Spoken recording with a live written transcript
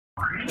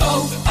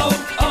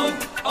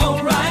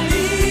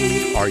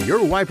O'Reilly. Are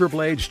your wiper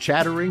blades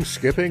chattering,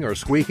 skipping, or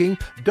squeaking?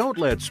 Don't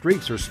let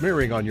streaks or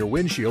smearing on your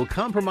windshield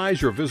compromise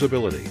your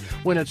visibility.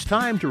 When it's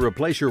time to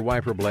replace your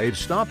wiper blades,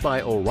 stop by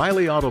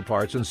O'Reilly Auto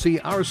Parts and see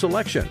our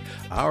selection.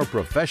 Our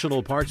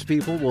professional parts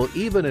people will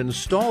even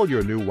install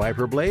your new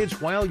wiper blades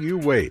while you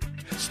wait.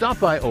 Stop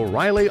by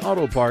O'Reilly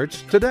Auto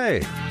Parts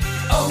today.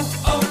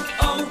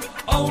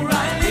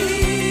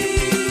 O'Reilly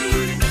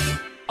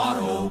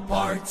Auto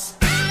Parts.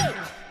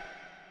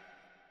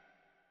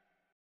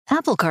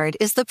 Apple Card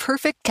is the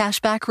perfect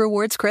cashback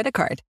rewards credit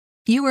card.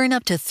 You earn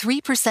up to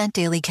 3%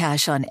 daily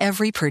cash on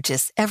every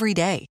purchase every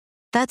day.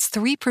 That's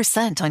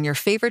 3% on your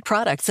favorite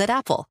products at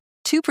Apple,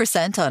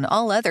 2% on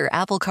all other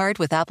Apple Card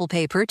with Apple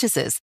Pay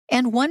purchases,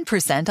 and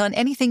 1% on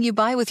anything you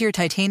buy with your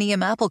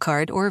titanium Apple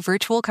Card or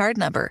virtual card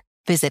number.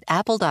 Visit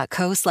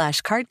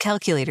apple.co/card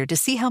calculator to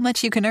see how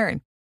much you can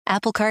earn.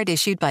 Apple Card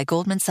issued by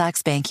Goldman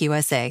Sachs Bank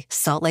USA,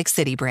 Salt Lake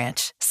City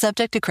branch.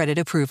 Subject to credit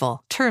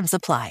approval. Terms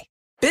apply.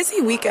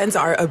 Busy weekends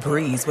are a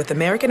breeze with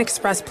American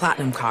Express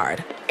Platinum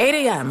Card.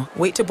 8 a.m.,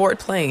 wait to board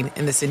plane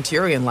in the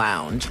Centurion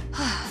Lounge.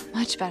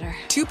 Much better.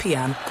 2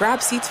 p.m.,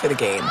 grab seats for the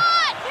game.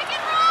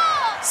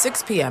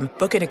 6 p.m.,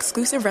 book an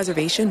exclusive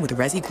reservation with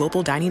Resy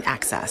Global Dining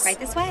Access. Right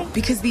this way.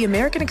 Because the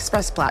American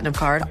Express Platinum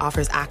Card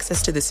offers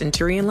access to the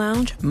Centurion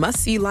Lounge,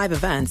 must-see live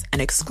events,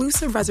 and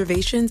exclusive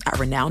reservations at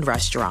renowned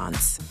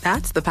restaurants.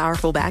 That's the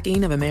powerful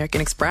backing of American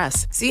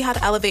Express. See how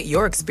to elevate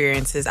your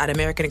experiences at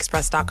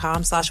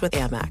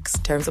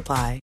americanexpress.com/withAmex. Terms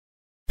apply.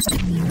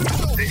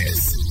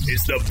 This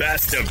is the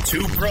best of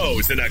two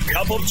pros and a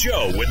cup of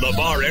Joe with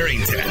LeVar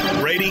Arrington,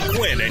 Brady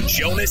Quinn, and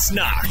Jonas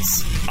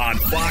Knox on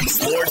Fox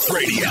Sports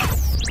Radio.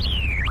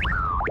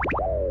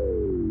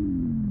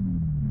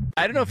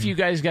 I don't know if you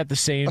guys got the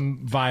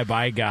same vibe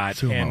I got.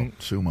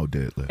 Sumo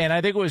did. And I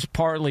think it was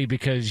partly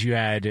because you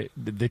had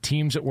the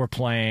teams that were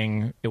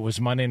playing. It was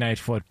Monday Night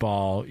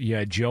Football. You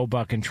had Joe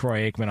Buck and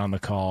Troy Aikman on the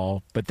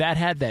call, but that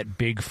had that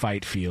big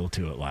fight feel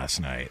to it last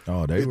night.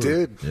 Oh, they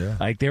did. Yeah.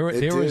 Like there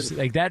was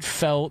like that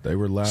felt they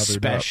were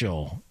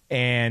special, up.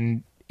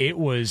 And it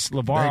was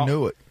LeVar. They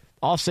knew it.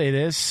 I'll say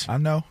this. I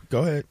know.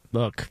 Go ahead.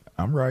 Look,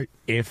 I'm right.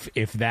 If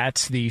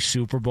that's the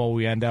Super Bowl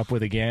we end up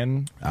with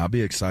again, I'll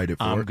be excited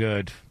for it. I'm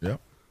good.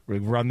 Yep.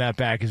 Run that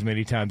back as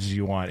many times as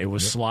you want. It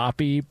was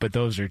sloppy, but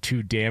those are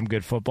two damn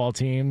good football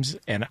teams.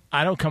 And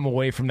I don't come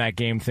away from that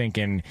game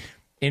thinking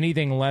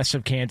anything less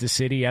of Kansas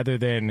City other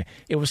than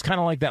it was kind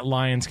of like that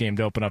Lions game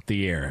to open up the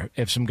year.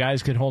 If some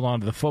guys could hold on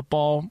to the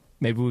football,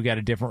 maybe we got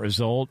a different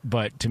result.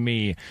 But to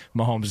me,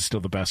 Mahomes is still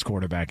the best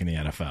quarterback in the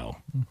NFL.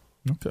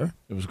 Okay.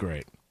 It was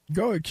great.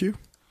 Go ahead, Q.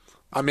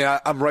 I mean,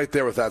 I'm right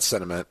there with that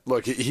sentiment.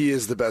 Look, he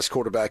is the best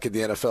quarterback in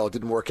the NFL. It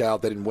didn't work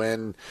out. They didn't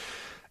win.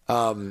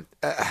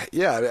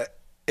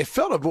 It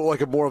felt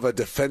like a more of a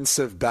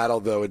defensive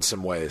battle, though, in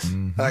some ways.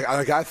 Mm-hmm.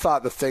 I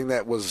thought the thing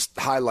that was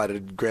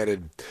highlighted,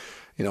 granted,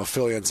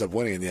 Philly ends up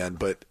winning in the end,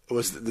 but it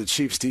was the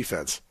Chiefs'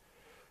 defense.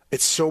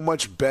 It's so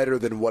much better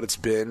than what it's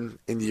been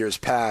in years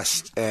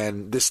past,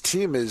 and this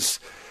team it's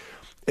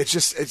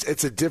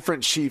a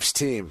different Chiefs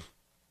team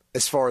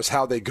as far as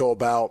how they go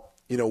about,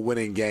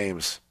 winning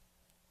games.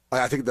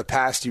 I think in the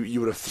past you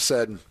would have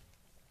said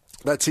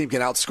that team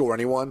can outscore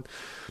anyone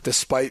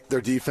despite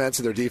their defense,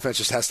 and their defense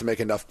just has to make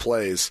enough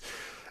plays.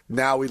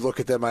 Now we look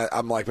at them,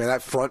 I'm like, man,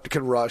 that front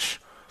can rush.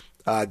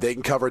 They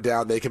can cover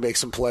down. They can make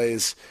some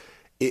plays.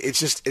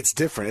 It's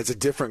different. It's a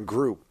different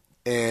group.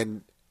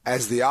 And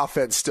as the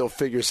offense still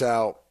figures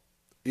out,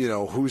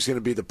 who's going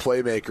to be the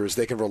playmakers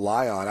they can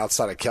rely on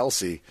outside of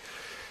Kelsey,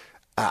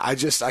 I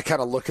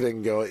kind of look at it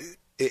and go,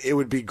 it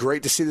would be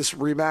great to see this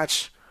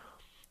rematch.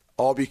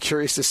 I'll be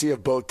curious to see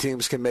if both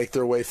teams can make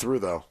their way through,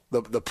 though,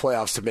 the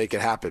playoffs to make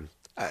it happen.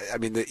 I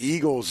mean, the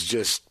Eagles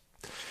just –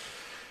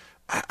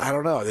 I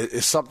don't know.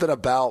 It's something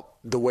about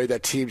the way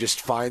that team just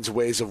finds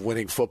ways of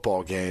winning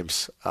football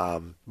games.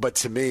 But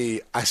to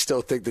me, I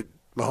still think that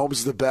Mahomes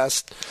is the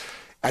best.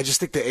 I just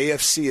think the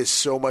AFC is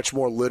so much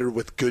more littered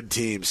with good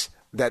teams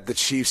that the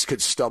Chiefs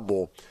could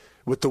stumble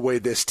with the way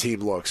this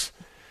team looks.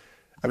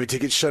 I mean, to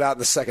get shut out in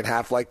the second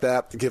half like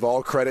that, give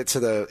all credit to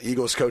the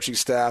Eagles coaching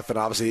staff and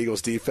obviously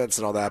Eagles defense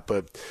and all that,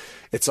 but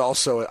it's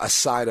also a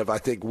sign of, I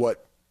think,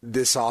 what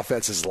this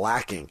offense is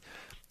lacking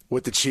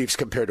with the Chiefs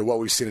compared to what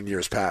we've seen in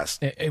years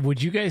past.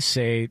 Would you guys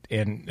say,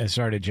 and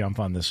sorry to jump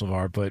on this,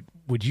 LeVar, but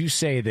would you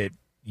say that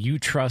you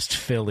trust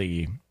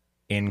Philly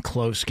in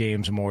close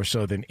games more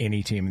so than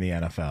any team in the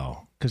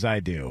NFL? Because I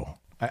do.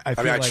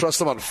 I trust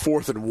them on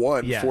 4th and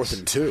 1, yes. 4th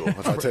and 2.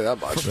 I'll tell you that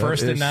much.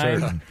 First and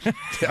 9.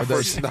 Yeah,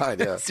 first and 9,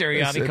 yeah.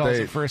 Sirianni calls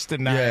it first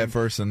and 9. Yeah,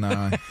 first and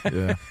 9.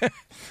 Yeah.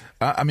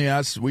 We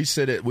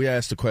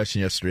asked the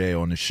question yesterday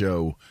on the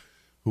show,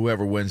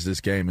 whoever wins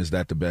this game, is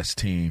that the best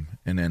team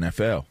in the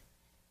NFL?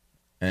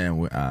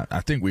 And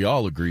I think we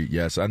all agreed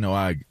yes. I know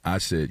I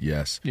said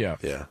yes. Yeah.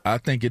 I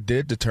think it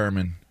did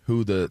determine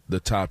who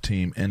the top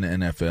team in the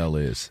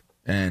NFL is.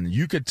 And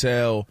you could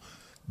tell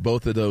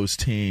both of those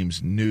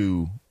teams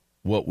knew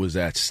what was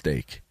at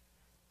stake.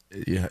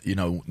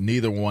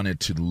 neither wanted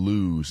to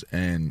lose.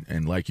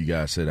 And like you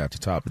guys said at the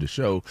top of the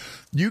show,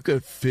 you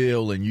could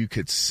feel and you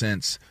could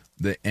sense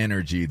the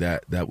energy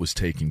that was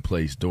taking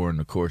place during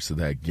the course of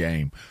that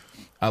game.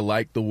 I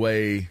like the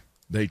way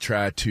they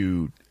tried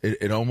to –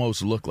 it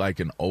almost looked like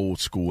an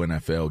old-school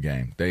NFL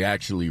game. They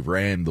actually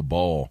ran the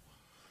ball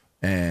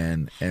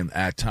and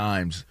at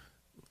times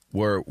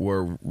were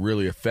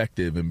really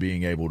effective in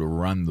being able to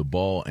run the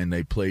ball, and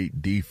they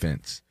played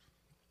defense.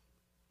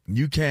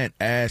 You can't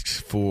ask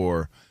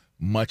for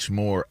much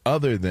more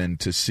other than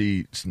to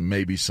see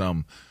maybe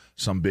some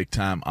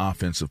big-time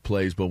offensive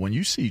plays. But when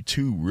you see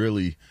two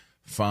really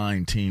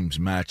fine teams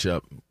match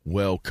up,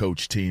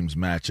 well-coached teams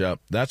match up,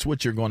 that's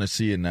what you're going to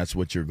see and that's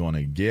what you're going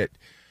to get.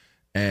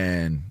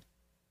 And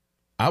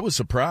I was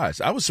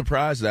surprised. I was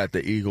surprised that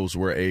the Eagles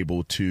were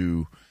able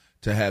to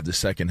have the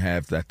second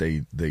half that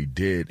they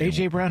did.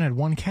 A.J. Brown had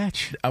one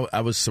catch.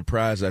 I was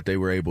surprised that they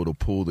were able to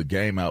pull the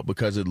game out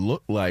because it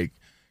looked like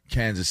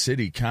Kansas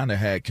City kind of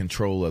had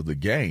control of the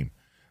game.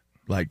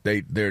 Like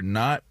they're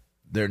not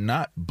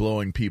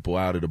blowing people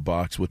out of the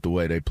box with the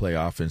way they play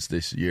offense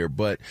this year,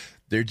 but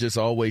there just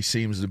always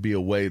seems to be a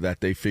way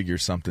that they figure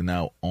something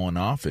out on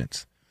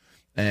offense.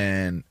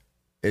 And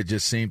it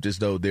just seemed as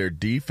though their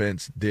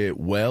defense did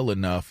well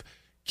enough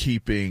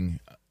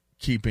keeping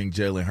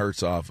Jalen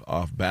Hurts off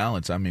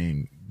balance. I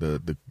mean,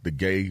 the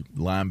gay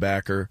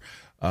linebacker,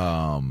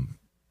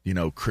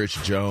 Chris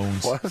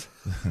Jones. What?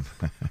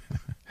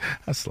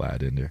 I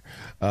slide in there.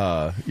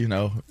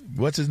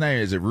 What's his name?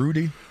 Is it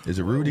Rudy? Is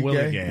it Rudy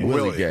Willie Gay? Gay.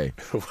 Willie Gay.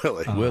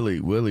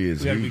 Willie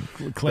is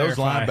those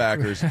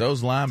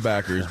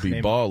linebackers be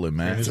balling,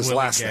 man. It's his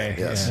last name.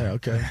 Yes. Yeah,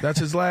 okay. That's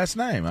his last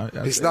name.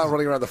 He's not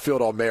running around the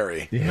field all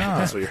merry. Yeah.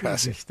 That's what you're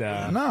asking.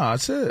 No, I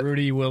said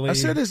Rudy Willie. I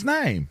said his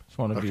name. Just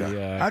want to be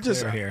clear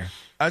here.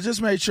 I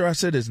just made sure I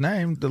said his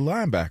name, the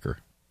linebacker.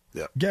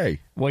 Yeah.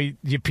 Gay. Well,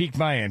 you piqued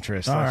my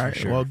interest. All that's right. for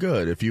sure. Well,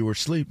 good. If you were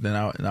asleep, then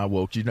I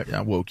woke you.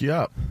 I woke you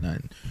up.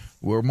 And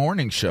we're a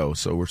morning show,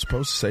 so we're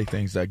supposed to say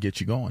things that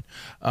get you going.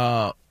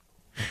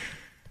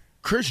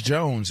 Chris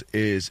Jones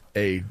is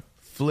a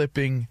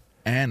flipping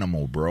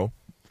animal, bro.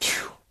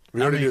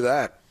 We already knew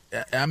that.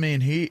 I mean,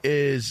 he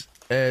is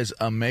as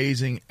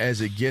amazing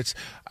as it gets.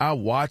 I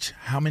watch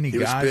how many guys.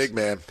 He was big,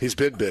 man. He's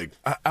been big.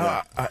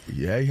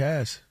 Yeah, he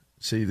has.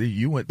 See,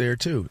 you went there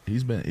too.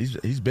 He's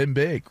been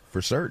big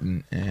for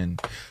certain,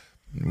 and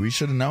we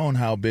should have known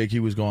how big he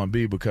was going to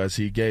be because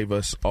he gave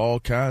us all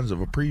kinds of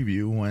a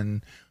preview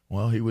when,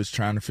 he was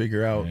trying to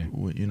figure out,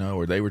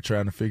 or they were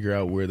trying to figure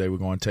out where they were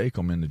going to take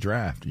him in the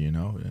draft,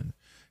 and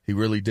he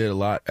really did a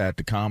lot at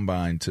the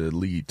combine to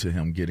lead to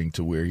him getting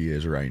to where he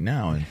is right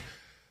now,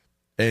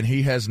 and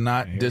he has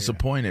not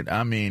disappointed.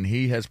 I mean,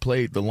 he has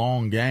played the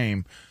long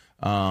game,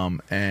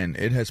 and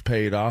it has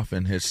paid off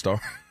in his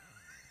start.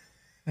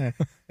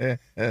 It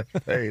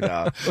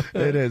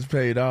has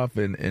paid off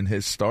in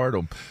his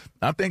stardom.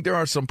 I think there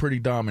are some pretty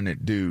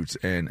dominant dudes,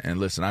 and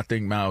listen, I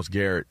think Myles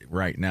Garrett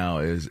right now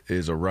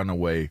is a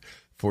runaway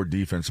for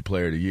Defensive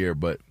Player of the Year.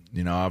 But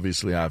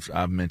obviously,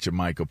 I've mentioned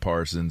Micah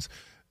Parsons.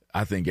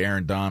 I think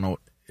Aaron Donald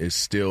is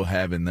still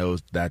having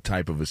that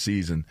type of a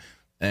season,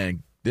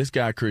 and this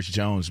guy Chris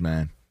Jones,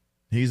 man,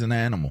 he's an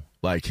animal.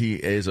 Like, he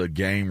is a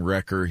game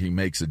wrecker. He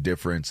makes a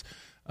difference.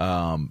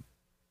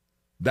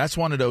 That's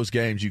one of those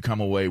games you come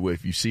away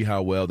with. You see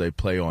how well they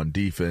play on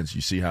defense.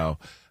 You see how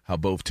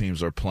both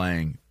teams are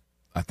playing.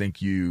 I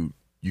think you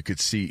could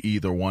see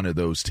either one of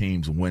those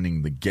teams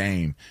winning the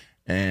game,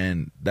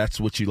 and that's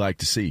what you like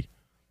to see.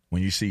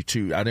 When you see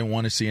two, I didn't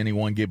want to see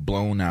anyone get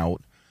blown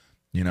out,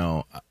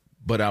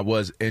 but I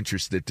was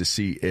interested to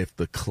see if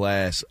the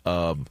class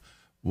of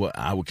what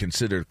I would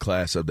consider the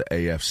class of the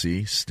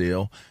AFC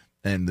still,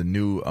 and the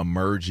new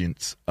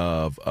emergence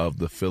of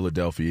the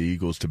Philadelphia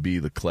Eagles to be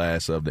the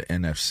class of the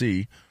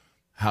NFC,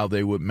 how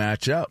they would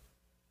match up.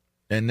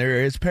 And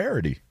there is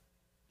parity.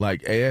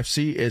 Like,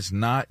 AFC is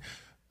not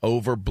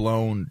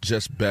overblown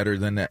just better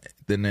than the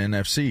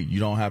NFC. You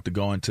don't have to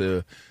go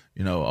into,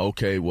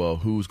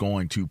 who's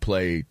going to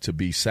play to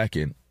be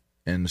second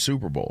in the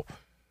Super Bowl.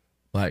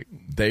 Like,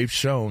 they've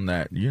shown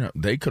that,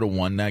 they could have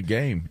won that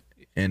game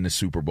in the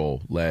Super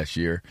Bowl last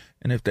year.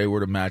 And if they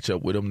were to match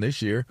up with them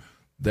this year,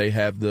 they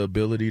have the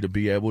ability to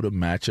be able to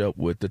match up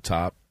with the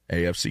top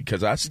AFC,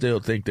 because I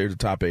still think they're the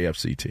top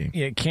AFC team.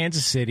 Yeah,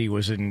 Kansas City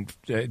was in,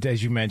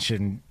 as you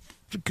mentioned,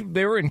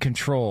 they were in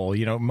control.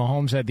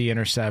 Mahomes had the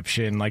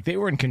interception. Like, they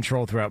were in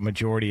control throughout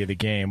majority of the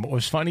game. What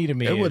was funny to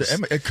me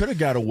it could have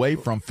got away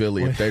from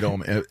Philly if they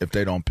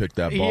don't pick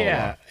that ball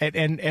up.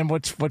 And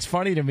what's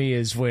funny to me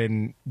is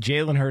when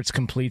Jalen Hurts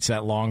completes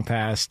that long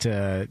pass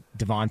to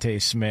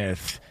Devontae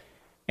Smith,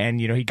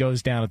 and he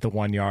goes down at the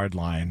 1 yard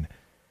line.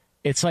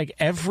 it's like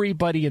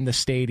everybody in the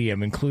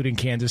stadium, including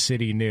Kansas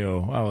City,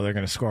 knew, oh, they're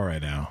going to score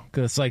right now.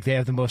 Because it's like they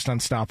have the most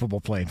unstoppable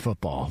play in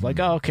football.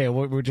 Like, oh, okay,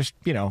 we're just,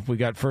 we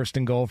got first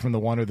and goal from the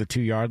 1 or the 2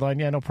 yard line.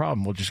 Yeah, no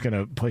problem. We're just going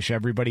to push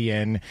everybody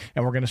in,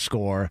 and we're going to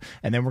score,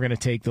 and then we're going to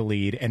take the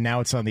lead. And now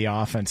it's on the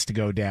offense to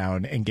go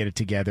down and get it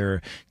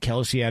together.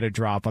 Kelce had a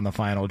drop on the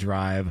final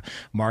drive.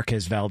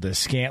 Marquez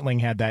Valdes-Scantling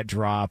had that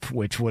drop,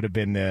 which would have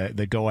been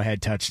the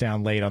go-ahead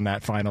touchdown late on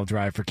that final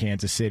drive for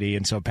Kansas City.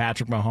 And so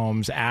Patrick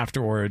Mahomes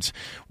afterwards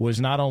was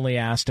not only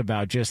asked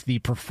about just the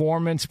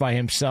performance by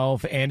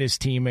himself and his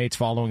teammates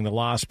following the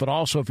loss, but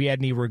also if he had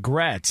any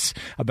regrets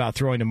about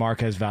throwing to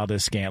Marquez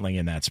Valdes-Scantling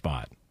in that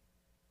spot.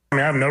 I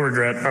have no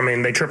regret.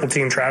 They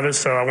triple-teamed Travis,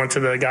 so I went to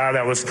the guy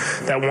that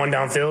won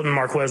downfield, and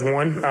Marquez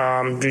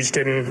won. Just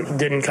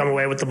didn't come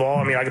away with the ball.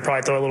 I could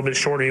probably throw a little bit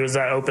shorter. He was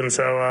that open.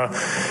 So,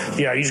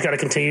 you just got to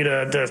continue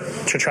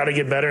to try to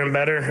get better and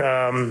better.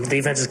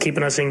 Defense is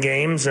keeping us in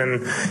games,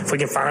 and if we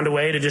can find a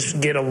way to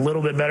just get a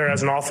little bit better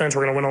as an offense,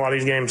 we're going to win a lot of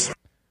these games.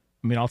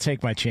 I'll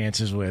take my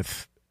chances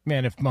with,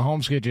 if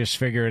Mahomes could just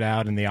figure it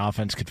out and the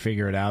offense could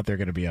figure it out, they're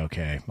going to be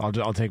okay.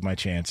 I'll take my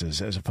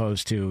chances, as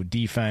opposed to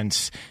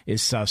defense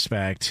is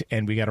suspect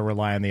and we got to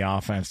rely on the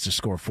offense to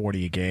score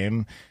 40 a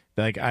game.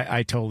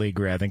 I totally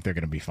agree. I think they're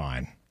going to be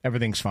fine.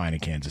 Everything's fine in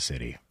Kansas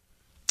City.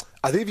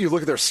 I think if you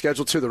look at their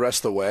schedule, too, the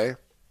rest of the way,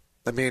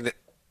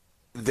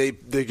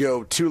 they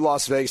go 2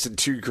 Las Vegas and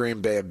 2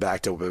 Green Bay in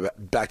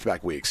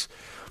back-to-back weeks.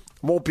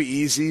 Won't be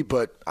easy,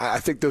 but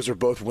I think those are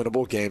both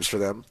winnable games for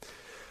them.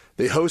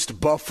 They host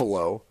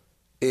Buffalo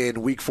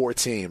in Week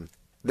 14,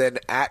 then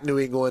at New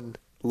England,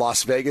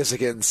 Las Vegas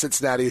against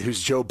Cincinnati,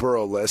 who's Joe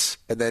Burrow-less,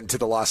 and then to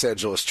the Los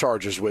Angeles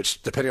Chargers,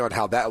 which, depending on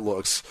how that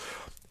looks,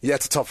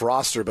 it's a tough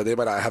roster, but they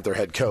might not have their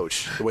head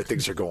coach the way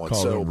things are going.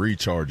 Call them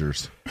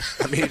rechargers.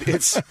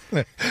 It's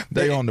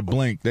they on the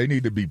blink. They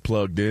need to be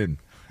plugged in.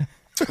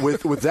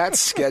 With that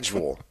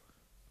schedule,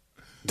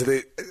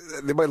 they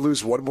might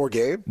lose one more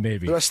game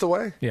maybe the rest of the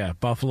way? Yeah,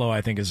 Buffalo,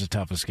 I think, is the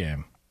toughest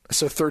game.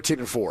 So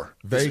 13-4.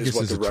 Vegas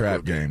is a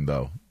trap game,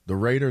 though. The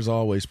Raiders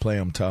always play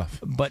them tough.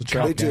 But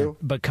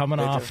coming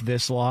off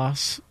this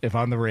loss, if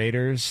I'm the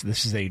Raiders,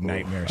 this is a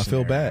nightmare scenario. I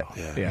feel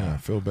bad. Yeah, I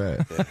feel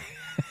bad.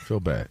 Feel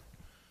bad.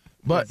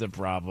 But that's a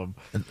problem.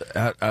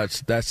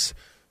 That's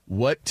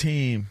what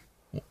team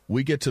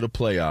we get to the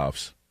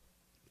playoffs.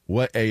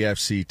 What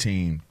AFC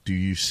team do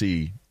you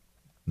see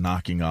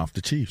knocking off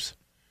the Chiefs?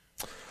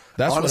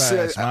 That's honestly,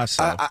 what I ask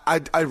myself.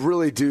 I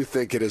really do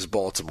think it is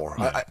Baltimore.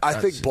 Yeah, I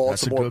think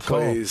Baltimore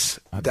plays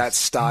that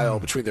style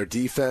between their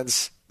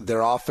defense,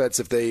 their offense.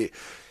 If they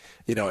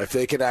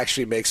can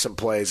actually make some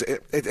plays,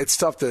 it's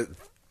tough to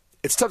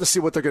see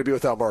what they're going to be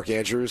without Mark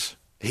Andrews.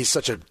 He's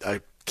such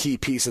a key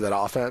piece of that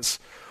offense.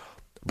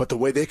 But the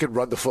way they can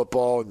run the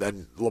football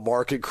and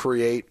Lamar can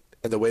create,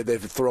 and the way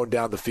they've thrown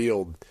down the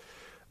field,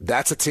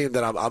 that's a team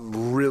that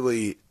I'm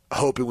really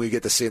hoping we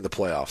get to see in the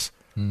playoffs.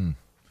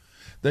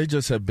 They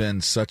just have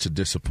been such a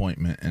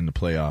disappointment in the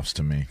playoffs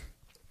to me.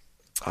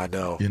 I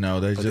know.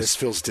 This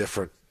feels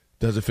different.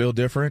 Does it feel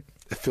different?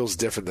 It feels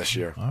different this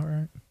year. All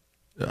right.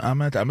 I'm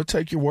gonna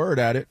take your word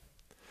at it,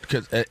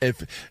 because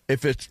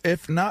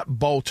if not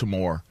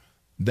Baltimore,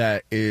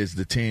 that is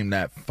the team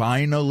that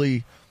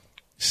finally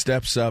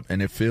steps up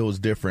and it feels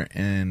different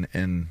in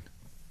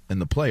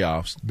the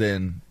playoffs,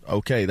 then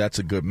okay, that's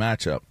a good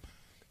matchup.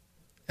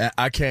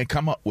 I can't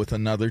come up with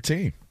another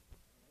team.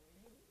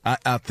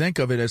 I think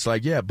of it as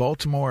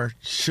Baltimore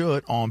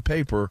should, on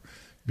paper,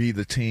 be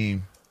the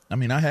team.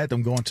 I had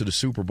them going to the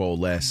Super Bowl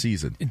last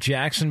season.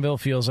 Jacksonville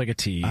feels like a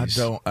tease.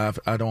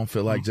 I don't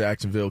feel like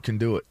Jacksonville can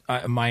do it.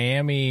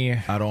 Miami.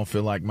 I don't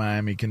feel like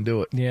Miami can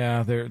do it.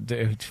 Yeah, I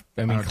just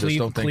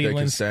don't think they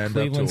can stand up to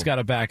Cleveland's got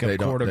a backup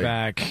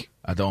quarterback.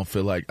 I don't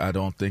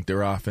think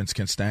their offense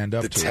can stand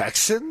up to it. The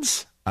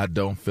Texans? I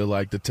don't feel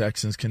like the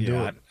Texans can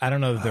do it. I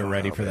don't know that they're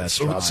ready for that.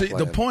 See,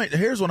 the point,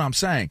 here's what I'm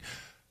saying.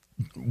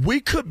 We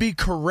could be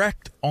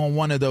correct on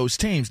one of those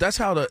teams. That's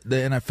how the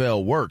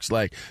NFL works.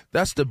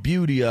 That's the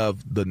beauty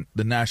of the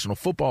National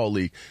Football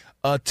League.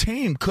 A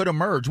team could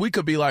emerge. We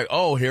could be like,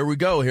 oh, here we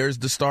go. Here's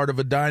the start of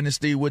a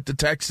dynasty with the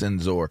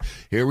Texans. Or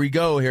here we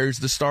go. Here's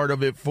the start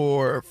of it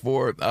for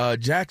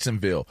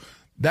Jacksonville.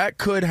 That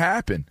could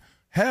happen.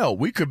 Hell,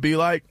 we could be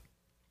like,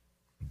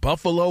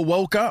 Buffalo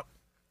woke up.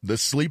 The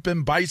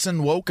sleeping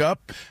bison woke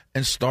up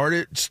and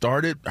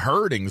started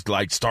herding,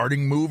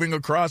 starting moving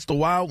across the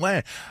wild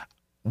land.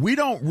 We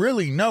don't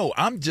really know.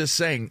 I'm just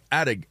saying,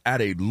 at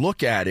a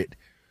look at it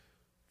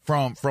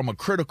from a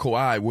critical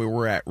eye, where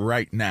we're at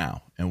right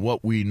now and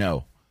what we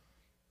know,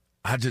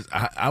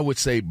 I would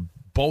say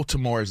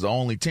Baltimore is the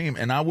only team,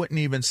 and I wouldn't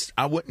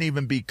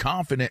even be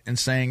confident in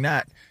saying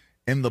that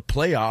in the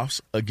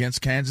playoffs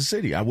against Kansas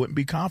City. I wouldn't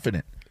be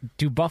confident.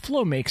 Do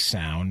Buffalo make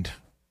sound?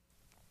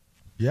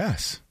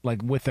 Yes.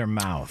 With their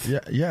mouth?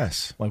 Yeah.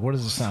 Yes. What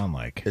does it sound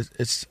like?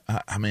 It's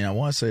I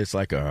want to say it's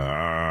like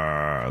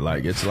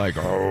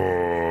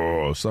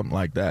something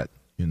like that,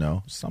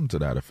 something to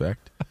that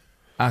effect.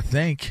 I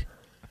think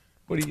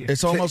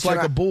it's almost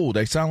like a bull.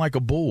 They sound like a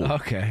bull.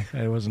 Okay.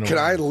 Can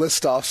I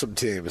list off some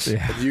teams?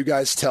 Yeah. And you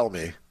guys tell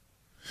me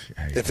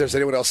If there's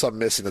anyone else I'm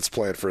missing that's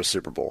playing for a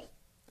Super Bowl.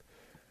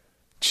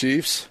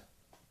 Chiefs,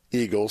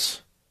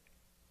 Eagles,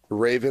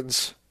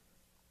 Ravens,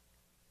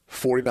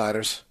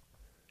 49ers,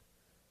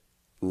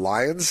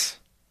 Lions,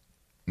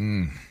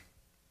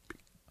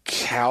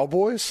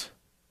 Cowboys.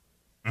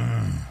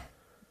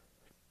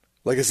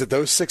 Like, is it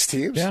those 6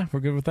 teams? Yeah,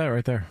 we're good with that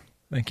right there.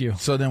 Thank you.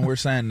 So then we're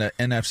saying the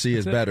NFC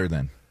is better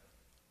than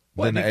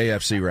the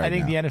AFC right now. I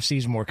think the NFC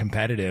is more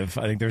competitive.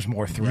 I think there's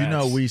more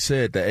threats. We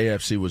said the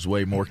AFC was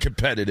way more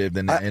competitive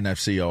than the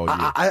NFC all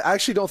year. I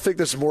actually don't think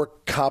there's more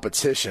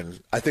competition.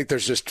 I think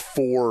there's just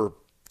 4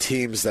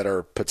 teams that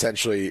are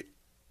potentially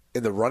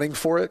in the running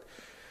for it.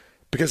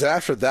 Because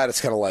after that, it's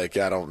kind of like,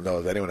 I don't know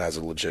if anyone has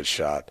a legit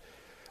shot.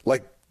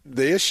 Like,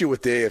 the issue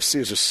with the AFC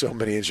is just so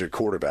many injured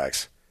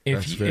quarterbacks.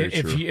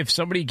 If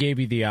somebody gave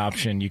you the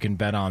option, you can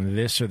bet on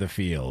this or the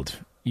field.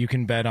 You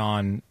can bet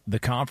on the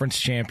conference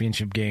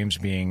championship games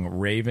being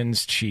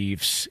Ravens,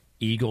 Chiefs,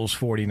 Eagles,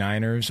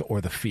 49ers,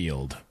 or the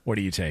field. What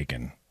are you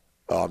taking?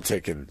 Oh, I'm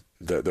taking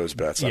those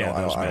bets. Yeah,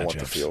 I don't want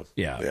the field.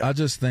 Yeah. I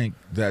just think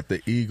that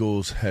the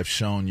Eagles have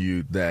shown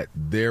you that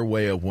their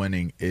way of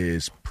winning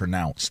is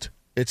pronounced.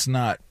 It's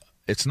not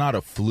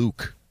a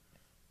fluke.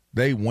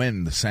 They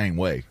win the same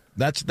way.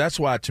 That's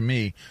why, to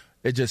me,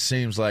 it just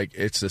seems like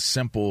it's a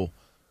simple.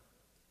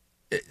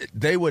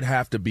 They would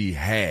have to be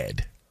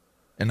had.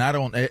 And I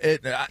don't.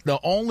 The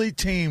only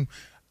team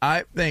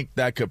I think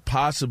that could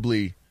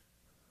possibly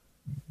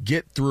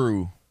get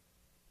through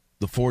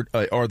the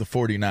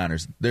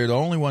 49ers. They're the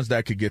only ones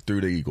that could get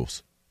through the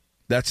Eagles.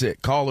 That's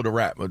it. Call it a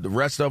wrap. The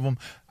rest of them,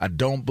 I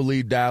don't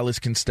believe Dallas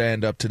can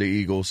stand up to the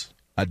Eagles.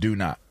 I do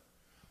not.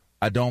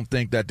 I don't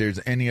think that there's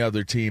any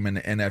other team in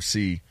the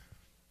NFC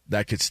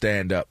that could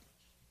stand up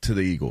to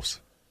the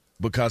Eagles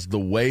because the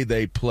way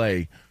they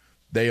play,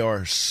 they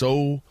are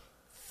so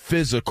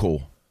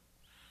physical.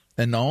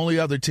 And the only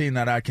other team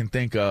that I can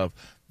think of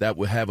that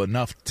would have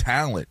enough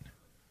talent,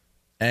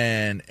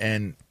 and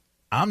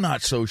I'm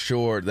not so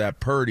sure that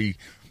Purdy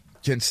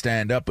can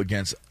stand up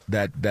against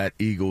that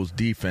Eagles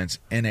defense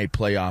in a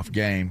playoff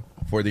game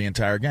for the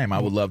entire game. I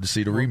would love to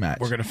see the rematch.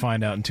 We're going to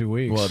find out in 2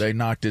 weeks. Well, they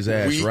knocked his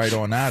ass right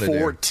on out of there.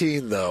 Week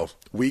 14, though.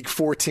 Week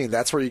 14,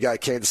 that's where you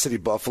got Kansas City,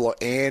 Buffalo,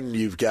 and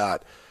you've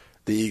got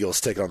the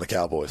Eagles taking on the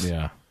Cowboys.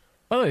 Yeah.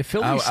 By the way,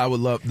 Philly's, I would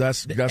love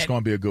that's going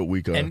to be a good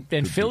week.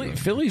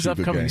 Philly's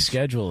upcoming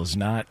schedule is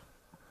not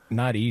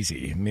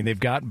easy. I mean, they've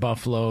got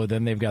Buffalo,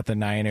 then they've got the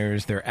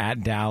Niners. They're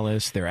at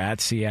Dallas. They're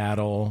at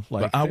Seattle.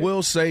 But I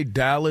will say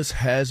Dallas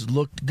has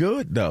looked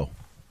good, though.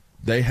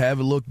 They have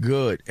looked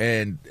good,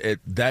 and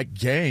that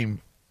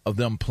game of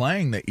them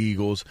playing the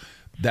Eagles,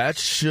 that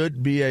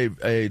should be a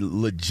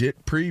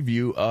legit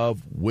preview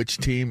of which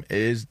team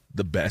is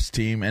the best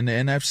team in the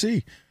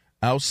NFC.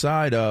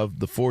 Outside of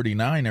the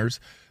 49ers,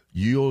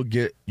 you'll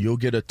get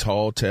a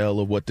tall tale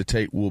of what the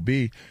tape will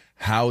be.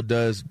 How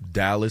does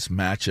Dallas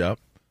match up?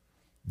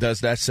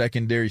 Does that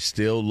secondary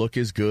still look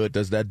as good?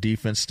 Does that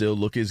defense still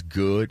look as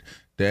good?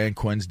 Dan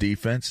Quinn's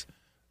defense,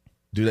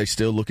 do they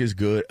still look as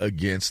good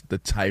against the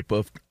type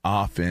of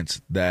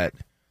offense that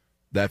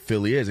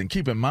Philly is? And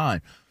keep in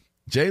mind,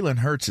 Jalen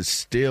Hurts is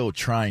still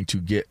trying to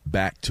get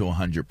back to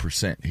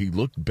 100%. He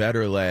looked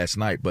better last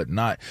night, but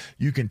not.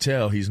 You can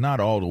tell he's not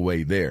all the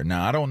way there.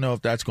 Now, I don't know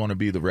if that's going to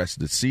be the rest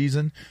of the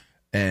season,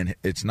 and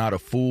it's not a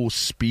full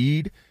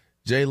speed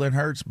Jalen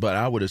Hurts, but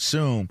I would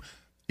assume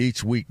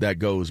each week that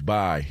goes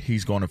by,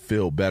 he's going to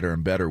feel better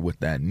and better with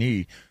that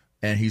knee,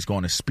 and he's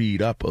going to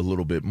speed up a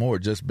little bit more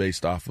just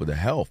based off of the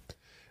health.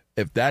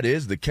 If that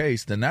is the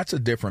case, then that's a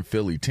different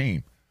Philly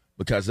team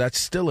because that's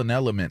still an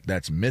element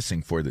that's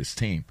missing for this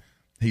team.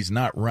 He's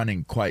not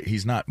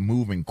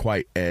moving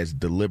quite as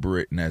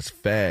deliberate and as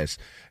fast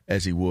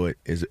as he would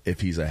as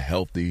if he's a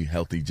healthy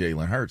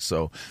Jalen Hurts.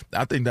 So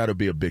I think that'll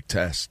be a big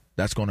test.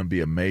 That's going to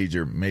be a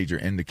major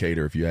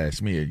indicator if you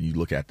ask me. You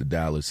look at the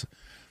Dallas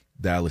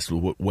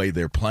way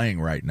they're playing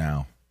right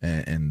now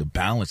and the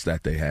balance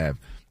that they have.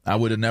 I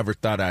would have never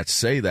thought I'd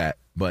say that,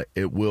 but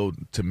it will,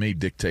 to me,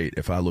 dictate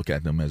if I look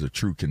at them as a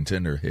true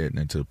contender heading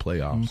into the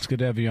playoffs. It's good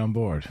to have you on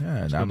board.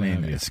 Yeah, I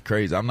mean, it's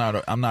crazy. I'm not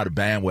a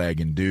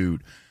bandwagon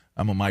dude.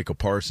 I'm a Micah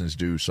Parsons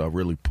dude, so I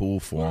really pull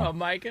for him. Oh,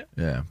 Micah.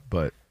 Yeah,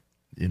 but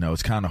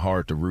it's kind of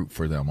hard to root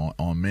for them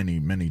on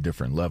many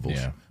different levels.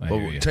 Yeah,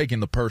 but taking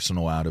the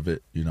personal out of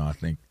it, I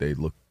think they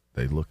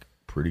look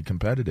pretty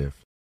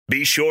competitive.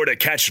 Be sure to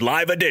catch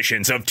live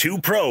editions of Two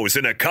Pros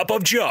and a Cup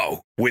of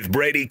Joe with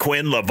Brady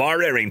Quinn,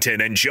 LeVar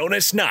Arrington, and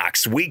Jonas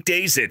Knox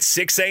weekdays at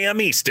 6 a.m.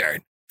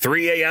 Eastern,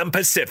 3 a.m.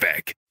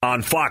 Pacific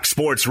on Fox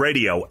Sports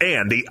Radio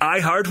and the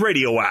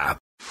iHeartRadio app.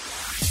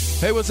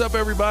 Hey, what's up,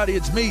 everybody?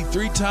 It's me,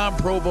 3-time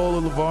Pro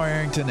Bowler LeVar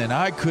Arrington, and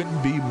I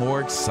couldn't be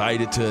more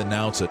excited to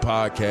announce a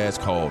podcast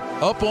called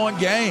Up On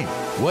Game.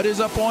 What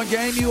is Up On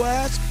Game, you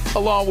ask?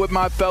 along with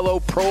my fellow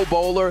Pro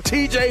Bowler,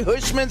 TJ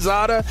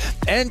Houshmandzadeh,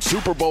 and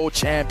Super Bowl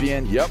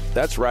champion, yep,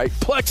 that's right,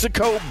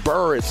 Plexico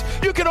Burress.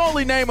 You can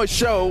only name a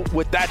show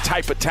with that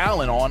type of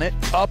talent on it.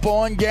 Up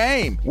on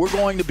Game. We're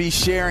going to be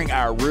sharing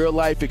our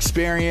real-life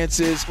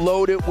experiences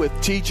loaded with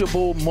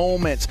teachable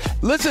moments.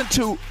 Listen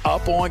to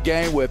Up on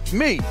Game with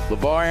me,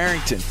 LeVar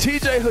Arrington,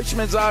 TJ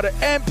Houshmandzadeh,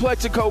 and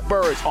Plexico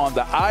Burress on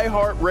the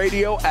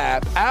iHeartRadio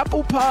app,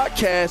 Apple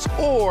Podcasts,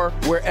 or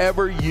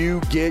wherever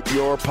you get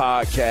your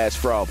podcasts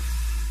from.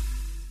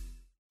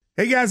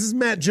 Hey guys, this is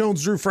Matt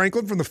Jones, Drew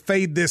Franklin from the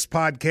Fade This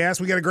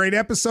podcast. We got a great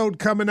episode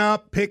coming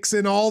up, picks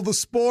in all the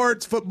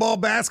sports, football,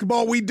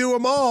 basketball, we do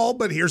them all,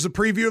 but here's a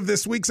preview of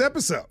this week's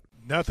episode.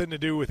 Nothing to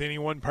do with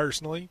anyone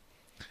personally,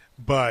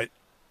 but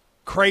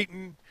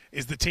Creighton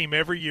is the team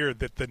every year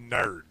that the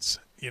nerds,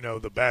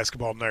 the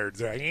basketball nerds,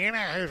 they're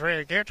like, who's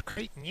really good at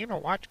Creighton?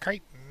 Watch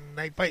Creighton.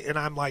 They play. And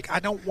I'm like,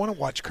 I don't want to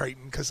watch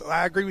Creighton because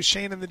I agree with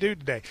Shannon the dude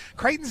today.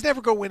 Creighton's never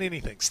going to win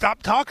anything.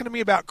 Stop talking to me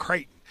about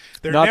Creighton.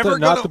 They're not never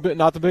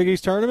not the Big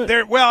East tournament.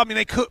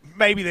 They could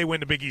maybe they win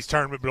the Big East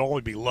tournament, but it'll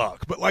only be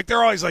luck. But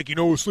they're always like,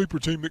 a sleeper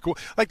team that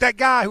like that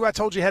guy who I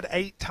told you had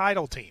 8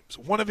 title teams.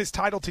 One of his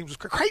title teams was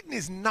Creighton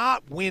is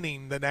not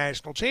winning the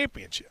national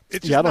championship. I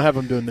don't have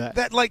them doing that.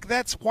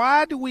 That's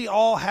why do we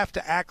all have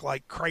to act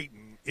like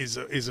Creighton is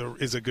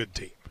a good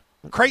team?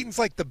 Creighton's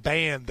like the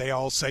band they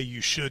all say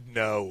you should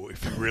know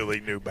if you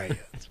really knew bands.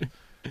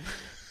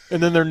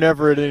 And then they're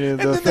never at any of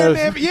those.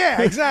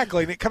 Yeah,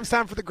 exactly. And it comes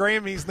time for the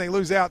Grammys, and they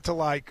lose out to,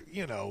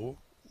 Lil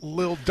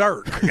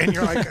Durk. And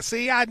you're like,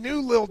 see, I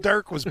knew Lil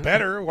Durk was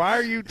better. Why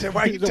are you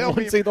telling me?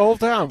 The whole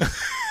time.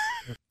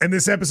 And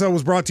this episode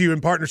was brought to you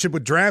in partnership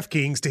with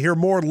DraftKings. To hear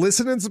more,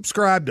 listen and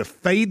subscribe to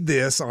Fade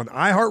This on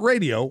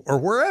iHeartRadio or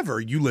wherever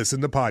you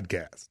listen to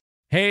podcasts.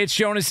 Hey, it's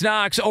Jonas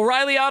Knox.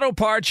 O'Reilly Auto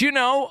Parts,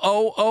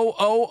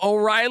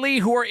 O'Reilly,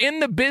 who are in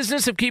the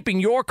business of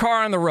keeping your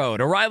car on the road.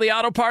 O'Reilly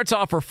Auto Parts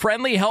offer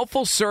friendly,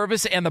 helpful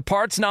service and the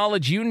parts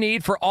knowledge you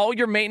need for all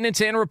your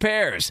maintenance and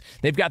repairs.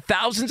 They've got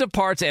thousands of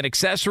parts and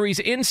accessories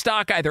in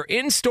stock, either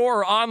in-store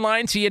or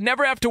online, so you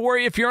never have to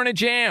worry if you're in a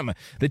jam.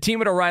 The team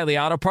at O'Reilly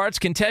Auto Parts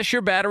can test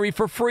your battery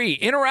for free,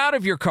 in or out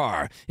of your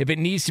car. If it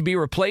needs to be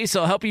replaced,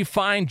 they'll help you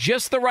find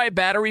just the right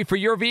battery for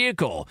your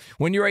vehicle.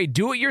 When you're a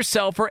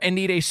do-it-yourselfer and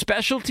need a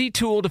specialty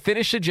tool to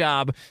finish the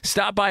job,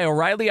 stop by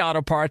O'Reilly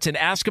Auto Parts and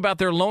ask about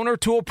their loaner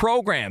tool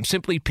program.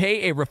 Simply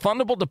pay a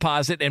refundable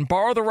deposit and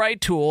borrow the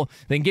right tool,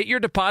 then get your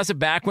deposit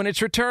back when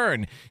it's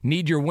returned.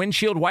 Need your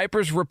windshield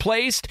wipers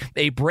replaced,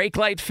 a brake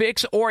light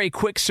fix, or a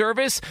quick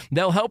service?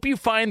 They'll help you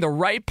find the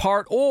right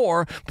part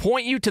or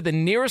point you to the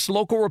nearest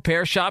local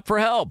repair shop for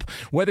help.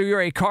 Whether you're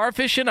a car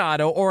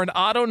aficionado or an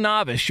auto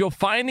novice, you'll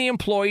find the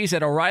employees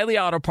at O'Reilly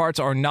Auto Parts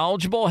are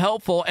knowledgeable,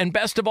 helpful, and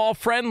best of all,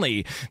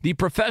 friendly. The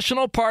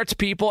professional parts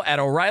people at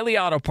O'Reilly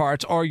Auto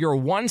Parts are your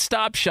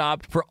one-stop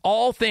shop for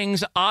all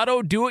things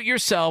auto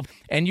do-it-yourself,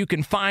 and you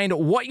can find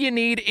what you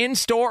need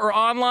in-store or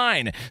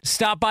online.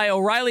 Stop by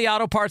O'Reilly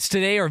Auto Parts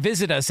today or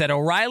visit us at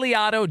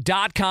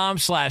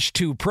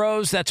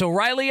O'ReillyAuto.com/2pros. That's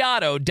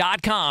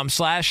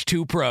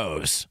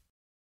O'ReillyAuto.com/2pros.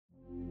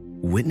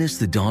 Witness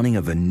the dawning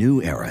of a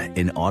new era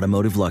in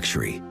automotive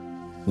luxury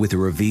with a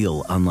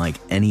reveal unlike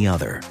any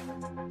other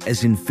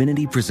as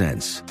Infiniti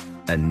presents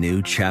a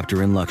new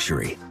chapter in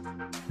luxury.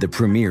 The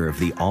premiere of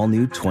the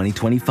all-new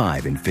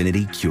 2025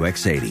 Infiniti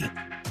QX80.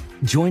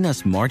 Join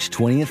us March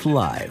 20th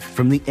live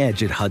from the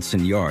Edge at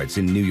Hudson Yards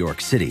in New York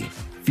City,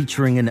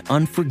 featuring an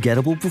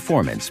unforgettable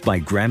performance by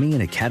Grammy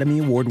and Academy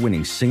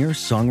Award-winning singer,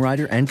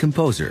 songwriter, and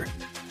composer,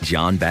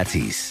 Jon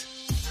Batiste.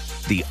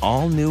 The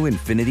all-new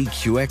Infiniti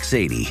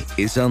QX80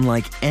 is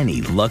unlike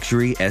any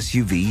luxury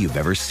SUV you've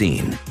ever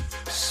seen.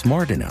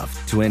 Smart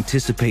enough to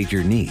anticipate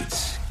your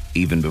needs,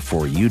 even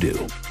before you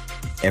do.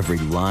 Every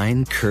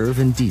line, curve,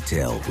 and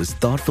detail was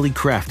thoughtfully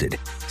crafted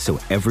so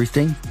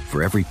everything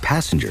for every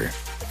passenger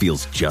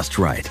feels just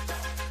right.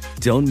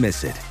 Don't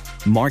miss it.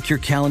 Mark your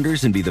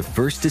calendars and be the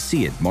first to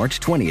see it March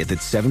 20th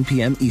at 7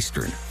 p.m.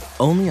 Eastern,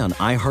 only on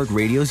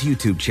iHeartRadio's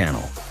YouTube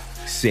channel.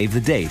 Save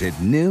the date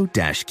at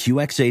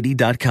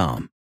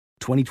new-QX80.com.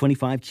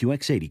 2025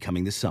 QX80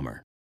 coming this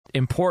summer.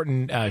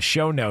 Important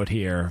show note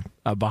here,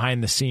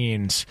 behind the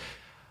scenes.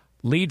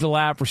 Lee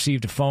DeLapp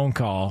received a phone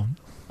call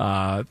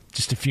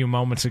just a few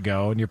moments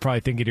ago, and you're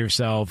probably thinking to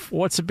yourself,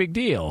 what's the big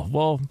deal?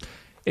 Well,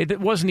 it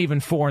wasn't even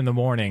 4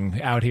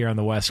 a.m. out here on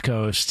the West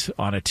Coast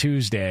on a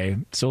Tuesday.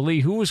 So, Lee,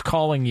 who was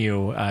calling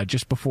you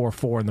just before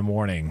 4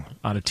 a.m.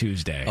 on a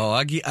Tuesday? Oh,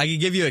 I can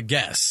give you a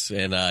guess,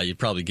 and you'd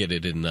probably get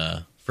it in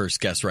the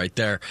first guess right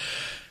there.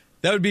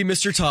 That would be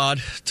Mr.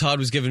 Todd. Todd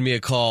was giving me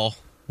a call,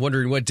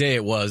 wondering what day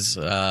it was.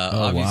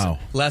 Wow.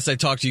 Last I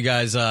talked to you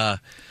guys,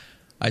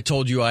 I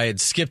told you I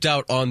had skipped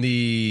out on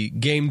the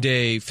game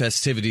day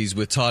festivities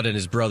with Todd and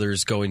his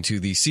brothers going to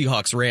the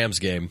Seahawks-Rams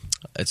game.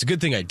 It's a good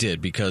thing I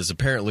did because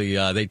apparently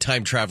they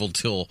time traveled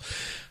till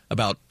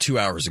about 2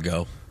 hours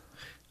ago.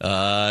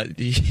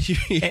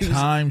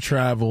 Time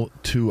travel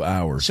 2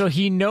 hours. So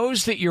he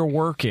knows that you're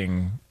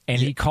working And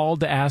he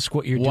called to ask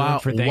what you're doing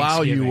for Thanksgiving.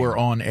 While you were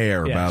on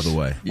air, Yes. by the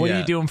way. What are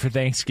you doing for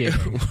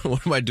Thanksgiving?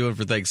 What am I doing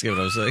for Thanksgiving?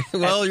 I was like,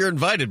 well, you're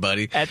invited,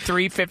 buddy. At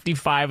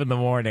 3:55 in the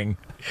morning.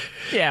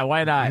 Yeah,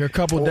 why not? You're a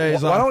couple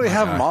days Why off. don't we my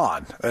have guy. him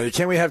on?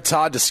 Can't we have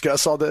Todd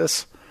discuss all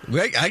this?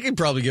 I could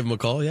probably give him a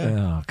call,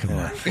 yeah. Oh, come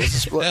on.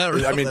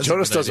 I mean,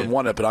 Jonas doesn't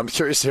want it, but I'm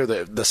curious to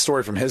hear the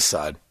story from his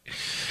side.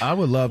 I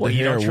would love to you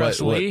hear don't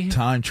trust what Lee?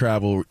 time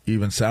travel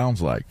even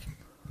sounds like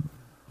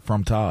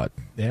from Todd.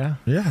 Yeah?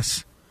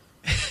 Yes.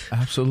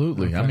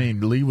 Absolutely. I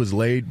mean, Lee was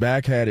laid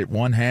back, had it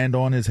one hand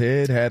on his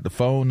head, had the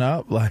phone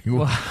up, like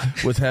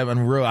was having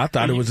real. I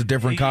thought it was a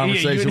different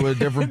conversation with a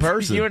different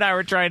person. You and I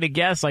were trying to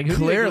guess, like, who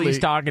clearly he's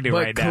talking to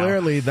right now.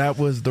 Clearly, that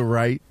was the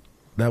right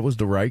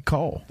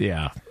call.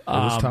 Yeah. It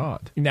was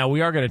Todd. Now, we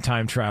are going to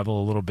time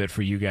travel a little bit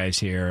for you guys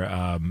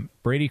here.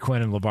 Brady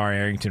Quinn and LeVar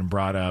Arrington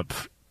brought up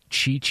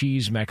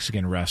Chi-Chi's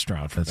Mexican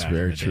restaurant from That's back in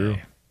very the true.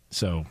 day.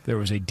 So there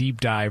was a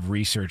deep dive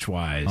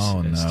research-wise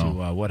as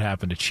to what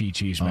happened to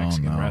Chi-Chi's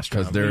Mexican restaurant.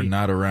 Because they're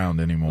not around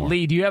anymore.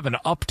 Lee, do you have an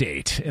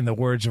update, in the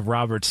words of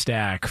Robert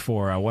Stack,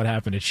 for what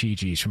happened to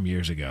Chi-Chi's from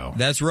years ago?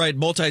 That's right.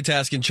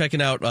 Multitasking,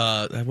 checking out.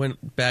 I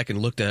went back and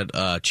looked at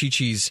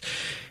Chi-Chi's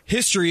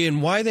history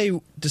and why they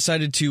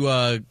decided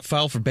to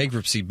file for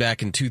bankruptcy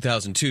back in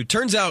 2002.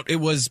 Turns out it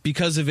was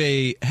because of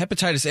a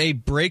hepatitis A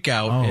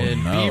breakout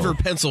in Beaver,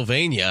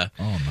 Pennsylvania.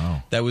 Oh,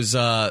 no. That was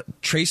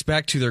traced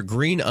back to their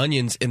green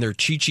onions in their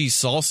Chi-Chi's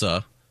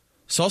salsa.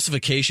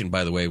 Salsification,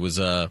 by the way, was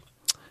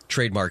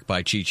trademarked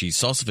by Chi-Chi's.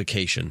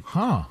 Salsification.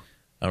 Huh.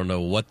 I don't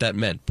know what that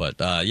meant, but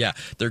yeah.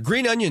 Their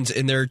green onions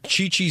in their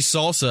Chi-Chi's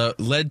salsa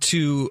led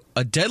to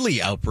a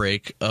deadly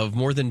outbreak of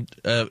more than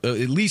at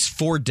least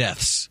 4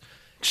 deaths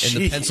in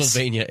the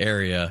Pennsylvania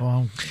area.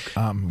 Well,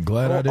 I'm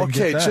glad I didn't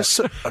get that.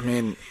 So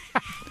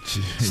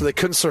they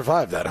couldn't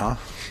survive that, huh?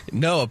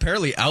 No,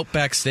 apparently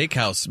Outback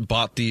Steakhouse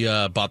bought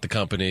the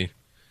company,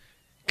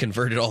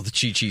 converted all the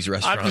Chi-Chi's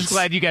restaurants. I'm just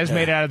glad you guys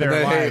made it out of there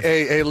And then, alive.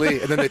 hey, Lee,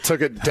 and then they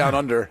took it down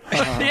under.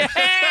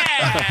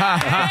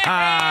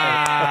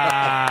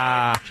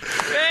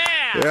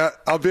 Yeah,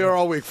 I'll be here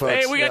all week, folks.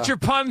 Hey, we got your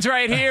puns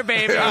right here,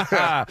 baby. So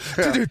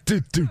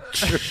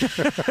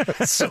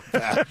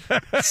bad.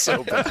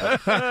 So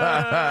bad.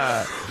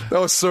 That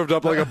was served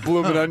up like a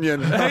blooming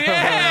onion.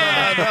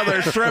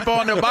 Another shrimp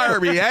on the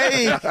Barbie.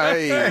 Hey.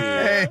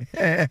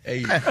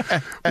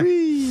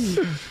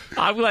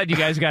 I'm glad you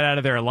guys got out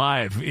of there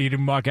alive. You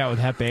didn't walk out with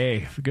Hep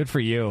A. Good for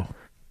you.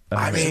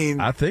 I mean,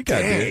 I think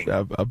dang. I did.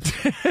 I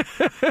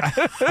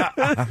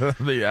don't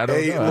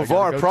know.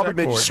 LeVar probably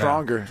made you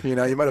stronger. You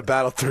know, you might have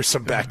battled through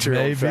some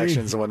bacterial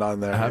infections and whatnot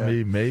in there. I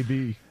mean,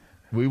 maybe.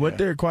 We went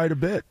there quite a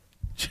bit.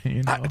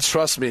 You know?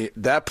 Trust me,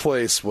 that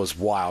place was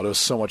wild. It was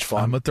so much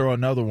fun. I'm going to throw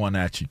another one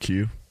at you,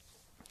 Q.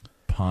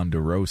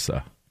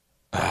 Ponderosa.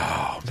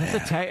 Oh, man.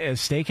 Is that a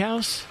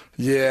steakhouse?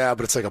 Yeah,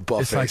 but it's like a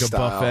buffet It's like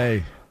style. a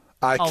buffet.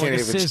 I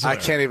like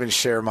can't even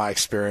share my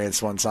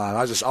experience one time.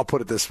 I'll put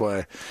it this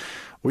way.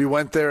 We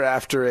went there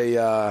after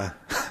a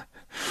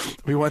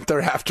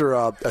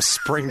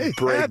spring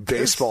break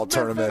baseball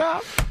tournament,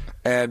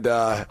 and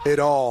it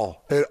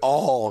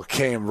all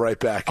came right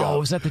back up. Oh,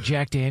 was that the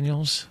Jack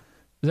Daniels?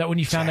 Is that when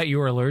you found out you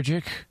were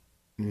allergic?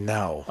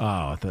 No.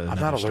 Oh, I'm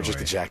not allergic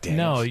to Jack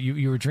Daniels. No,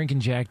 you were drinking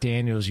Jack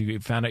Daniels. You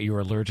found out you were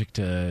allergic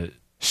to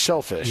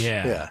shellfish.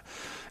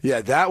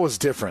 Yeah, that was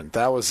different.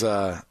 That was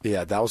that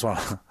was one.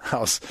 I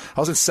was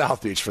in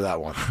South Beach for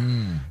that one.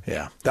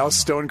 Yeah, that was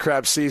stone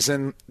crab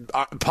season.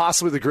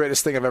 Possibly the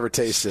greatest thing I've ever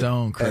tasted.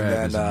 Stone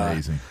crab is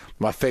amazing.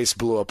 My face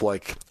blew up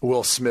like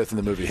Will Smith in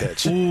the movie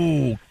Hitch.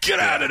 Ooh,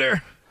 get out of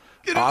there!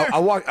 Get in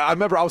there. I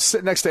remember I was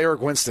sitting next to Eric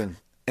Winston.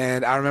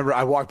 And I remember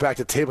I walked back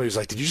to the table. He was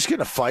like, "Did you just get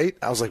in a fight?"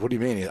 I was like, "What do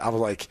you mean?" I was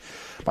like,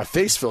 "My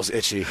face feels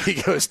itchy." He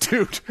goes,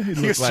 "Dude,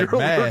 you're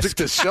allergic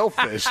to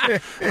shellfish."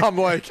 I'm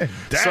like,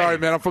 "Sorry,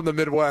 man. I'm from the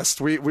Midwest.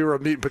 We were a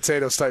meat and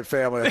potatoes type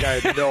family. Like, I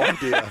had no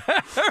idea."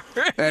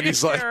 And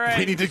he's like,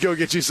 "We need to go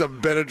get you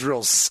some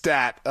Benadryl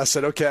stat." I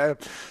said, "Okay."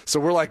 So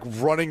we're like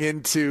running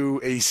into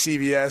a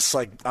CVS.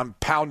 Like I'm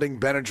pounding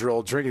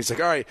Benadryl, drinking. He's like,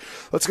 "All right,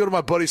 let's go to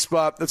my buddy's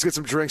spot. Let's get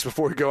some drinks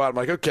before we go out." I'm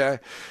like, "Okay."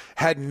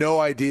 Had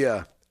no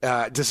idea.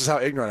 This is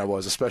how ignorant I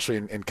was, especially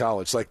in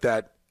college. Like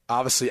that,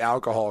 obviously,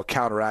 alcohol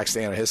counteracts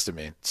the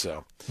antihistamine.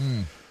 So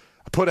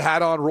I put a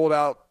hat on, rolled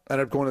out,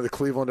 ended up going to the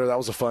Clevelander. That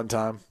was a fun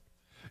time.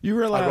 You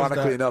realize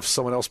ironically enough,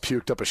 someone else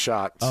puked up a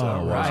shot.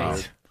 So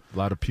right. A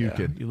lot of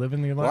puking. Yeah. You live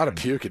in the a lot of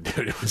puking,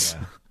 dude. It was.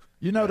 Yeah.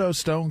 You know those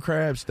stone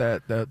crabs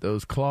that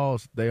those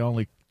claws, they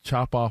only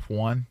chop off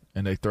one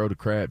and they throw the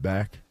crab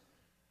back?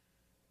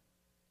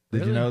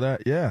 Did you know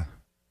that? Yeah.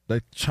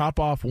 They chop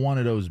off one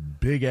of those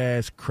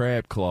big-ass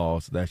crab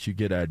claws that you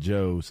get at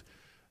Joe's,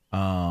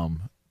 and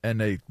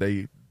they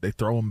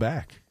throw them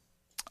back.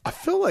 I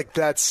feel like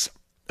that's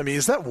 – I mean,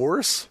 is that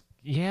worse?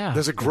 Yeah.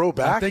 Does it grow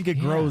back? I think it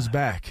grows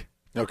back.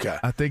 Okay.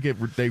 I think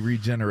they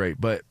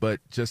regenerate, but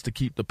just to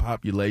keep the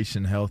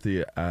population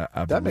healthy, I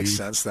believe. That makes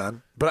sense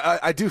then. But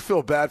I do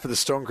feel bad for the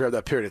stone crab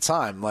that period of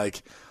time.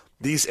 Like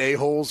these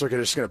a-holes are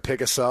just going to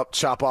pick us up,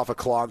 chop off a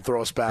claw, and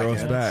throw us back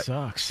in. That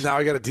sucks. Now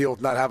I got to deal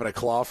with not having a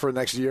claw for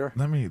next year.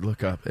 Let me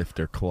look up if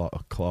they're claw.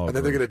 And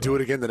then they're going to do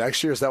it again the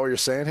next year? Is that what you're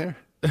saying here?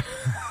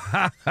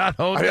 I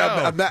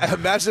don't know.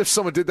 Imagine if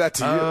someone did that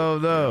to you. Oh,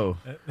 no.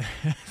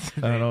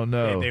 I don't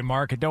know. They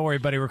mark it. Don't worry,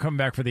 buddy. We're coming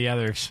back for the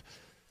others.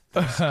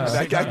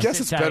 I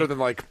guess it's better than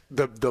like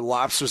the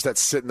lobsters that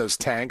sit in those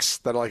tanks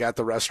that are like at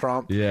the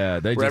restaurant. Yeah,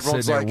 they where just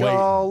everyone's sit there like, waiting.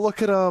 "Oh,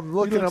 look at him!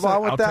 Look at him! I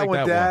want that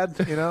one,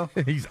 Dad." You know,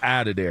 he's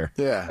out of there.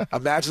 Yeah,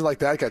 imagine like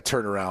that got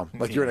turned around,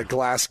 like you're in a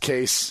glass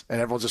case and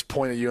everyone's just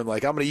pointing at you and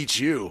like, "I'm going to eat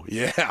you."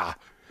 Yeah,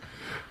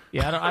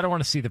 yeah. I don't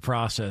want to see the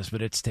process,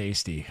 but it's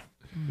tasty.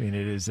 I mean,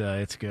 it is.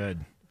 It's good.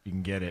 You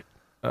can get it.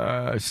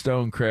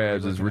 Stone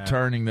crabs is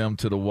returning them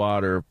to the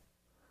water.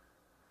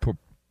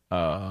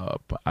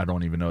 I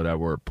don't even know that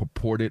word.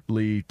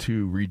 Purportedly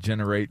to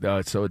regenerate,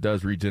 so it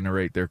does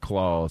regenerate their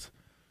claws.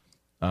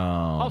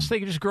 So they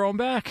can just grow them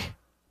back.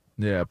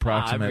 Yeah,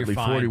 approximately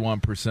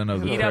 41%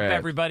 of the crabs. Eat up,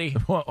 everybody.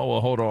 Well,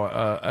 hold on.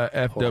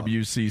 A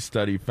FWC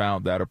study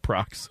found that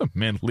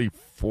approximately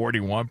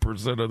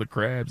 41% of the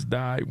crabs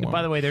died.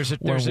 By the way,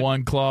 when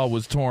one claw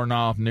was torn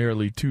off,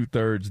 nearly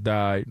 2/3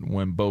 died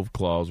when both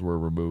claws were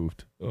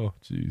removed. Oh,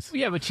 jeez.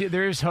 Yeah, but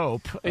there's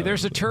hope.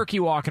 There's a turkey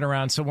walking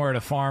around somewhere at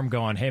a farm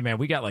going, hey, man,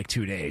 we got like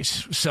 2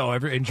 days. So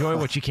enjoy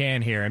what you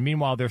can here. And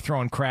meanwhile, they're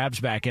throwing crabs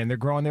back in. They're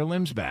growing their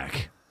limbs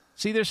back.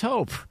 See, there's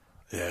hope.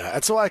 Yeah,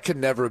 that's why I could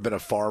never have been a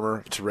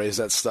farmer to raise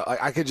that stuff.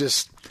 I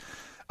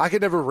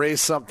could never raise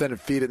something and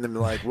feed it and then be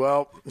like,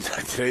 well,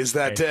 today's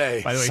that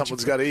day. By the way,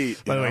 someone's got to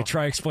eat. By the way,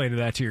 try explaining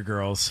that to your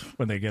girls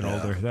when they get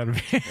older. That'd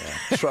be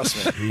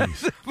Trust me.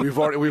 We've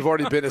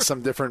already been to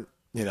some different,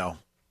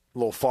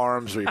 little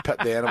farms where you pet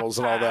the animals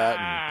and all that.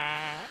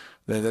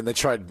 And then they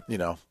tried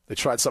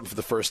something for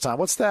the first time.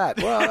 What's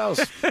that? Well,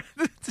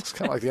 it's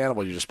kind of like the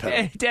animal you just pet.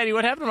 Hey, Daddy,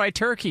 what happened to my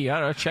turkey? I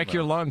don't know. Check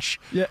your lunch.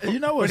 Yeah, you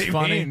know what's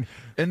funny? Mean?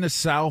 In the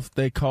South,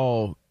 they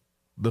call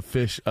the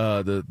fish,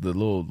 the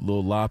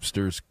little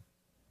lobsters,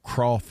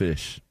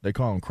 crawfish. They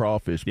call them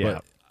crawfish,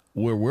 but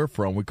where we're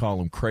from, we call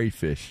them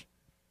crayfish.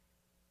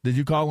 Did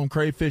you call them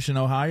crayfish in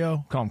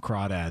Ohio? Call them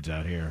crawdads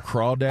out here.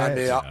 Crawdads? I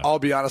mean, I'll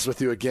be honest with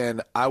you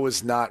again. I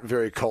was not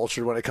very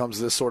cultured when it comes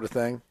to this sort of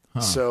thing.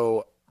 Huh.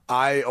 So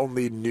I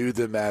only knew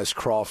them as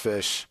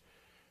crawfish.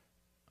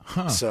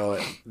 Huh. So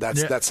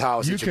that's how I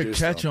was introduced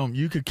to them.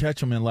 You could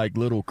catch them in like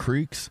little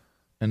creeks,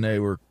 and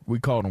we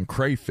called them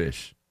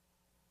crayfish,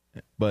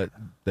 but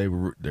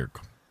they're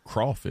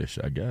crawfish,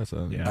 I guess.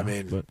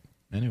 But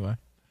anyway,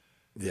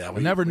 yeah, I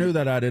never knew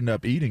that I'd end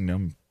up eating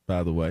them.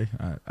 By the way,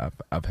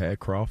 I've had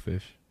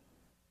crawfish.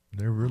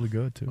 They're really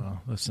good too.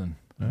 Well, listen,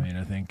 I mean,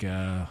 I think.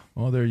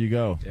 Well, there you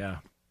go. Yeah.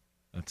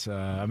 That's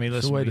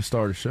it's a way to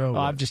start a show.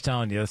 I'm just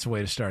telling you, that's the way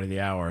to start the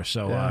hour.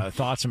 So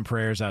thoughts and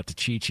prayers out to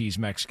Chi-Chi's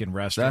Mexican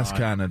restaurant. That's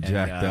kind of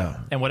jacked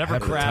up. And whatever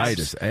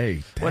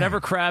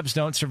crabs,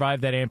 don't survive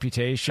that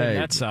amputation,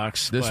 that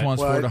sucks. This one's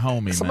for the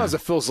homie. Sometimes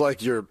it feels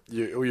like you're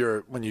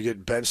when you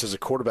get benched as a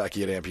quarterback,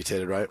 you get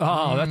amputated, right?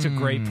 Oh, that's a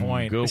great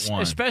point. Good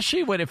one.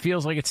 Especially when it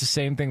feels like it's the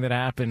same thing that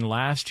happened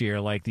last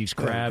year, like these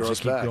crabs that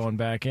keep going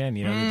back in.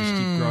 They just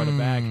keep growing it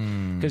back.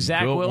 Because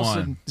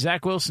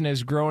Zach Wilson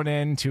is growing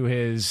into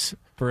his.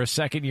 For a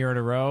second year in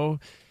a row,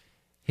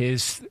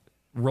 his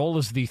role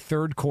as the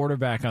third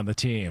quarterback on the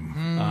team.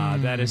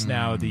 That is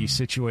now the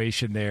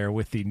situation there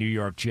with the New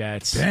York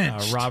Jets.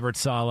 Robert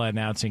Saleh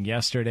announcing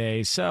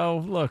yesterday.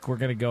 So, look, we're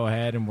going to go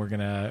ahead and we're going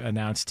to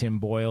announce Tim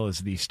Boyle as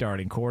the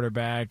starting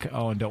quarterback.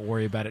 Oh, and don't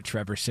worry about it.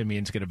 Trevor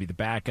Siemian's going to be the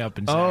backup,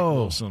 and Zach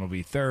Wilson will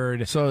be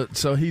third. So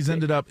he's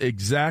ended up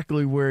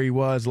exactly where he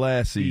was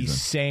last season. The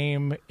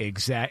same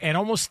exact, and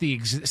almost the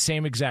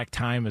same exact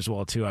time as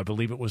well, too. I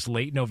believe it was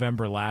late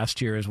November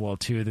last year as well,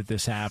 too, that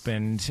this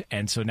happened.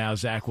 And so now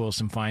Zach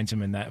Wilson finds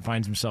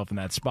himself in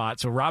that spot.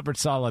 So Robert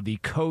Saleh, the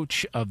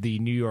coach of the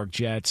New York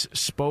Jets,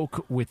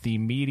 spoke with the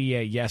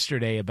media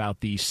yesterday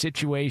about the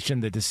situation,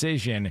 the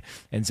decision,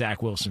 and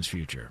Zach Wilson's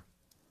future.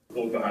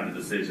 What behind the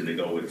decision to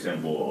go with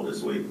Tim Boyle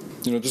this week?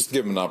 Just to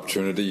give him an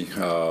opportunity,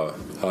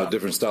 a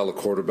different style of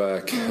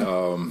quarterback.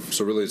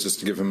 So really it's just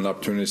to give him an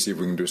opportunity to see if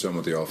we can do something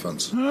with the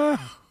offense.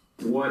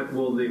 What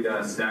will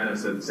the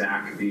status of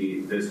Zach be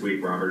this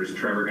week, Robert? Is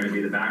Trevor going to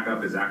be the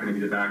backup? Is Zach going to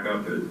be the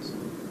backup?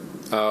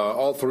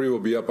 All three will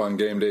be up on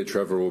game day.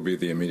 Trevor will be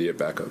the immediate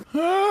backup.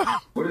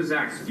 What is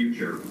Zach's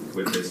future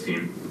with this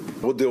team?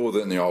 We'll deal with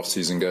it in the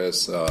offseason,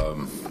 guys.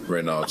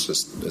 Right now,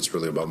 it's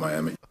really about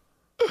Miami.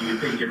 Do you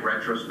think in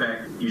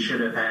retrospect you should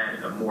have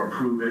had a more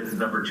proven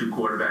number 2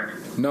 quarterback?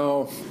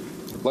 No.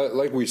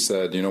 Like we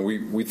said,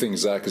 we think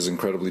Zach is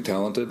incredibly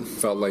talented.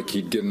 Felt like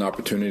he'd get an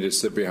opportunity to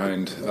sit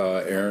behind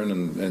Aaron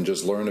and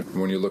just learn.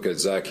 When you look at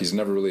Zach, he's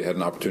never really had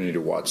an opportunity to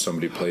watch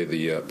somebody play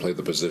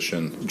the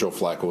position. Joe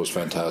Flacco was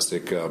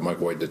fantastic. Mike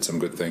White did some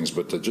good things,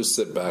 but to just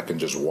sit back and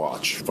just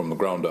watch from the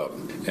ground up.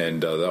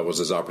 And that was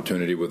his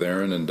opportunity with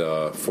Aaron,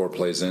 and 4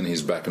 plays in,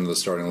 he's back into the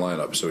starting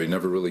lineup. So he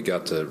never really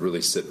got to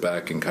really sit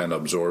back and kind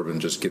of absorb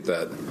and just get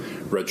that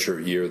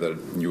redshirt year that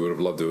you would have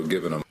loved to have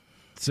given him.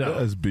 So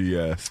that's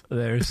BS.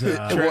 There's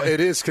well,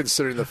 it is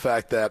considering the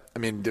fact that, I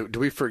mean, do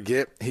we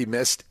forget he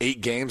missed 8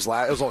 games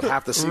last? It was only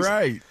half the season.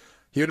 Right.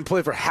 He didn't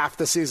play for half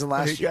the season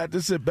last year. He got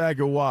to sit back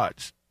and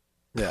watch.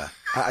 Yeah.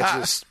 I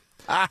just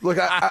look.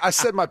 I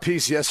said my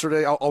piece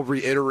yesterday. I'll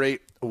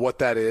reiterate what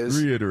that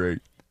is. Reiterate.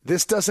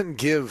 This doesn't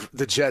give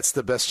the Jets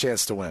the best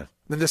chance to win.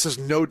 And this is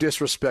no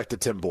disrespect to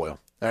Tim Boyle.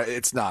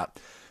 It's not.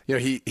 You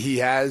know, he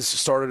has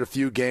started a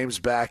few games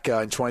back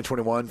in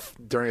 2021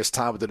 during his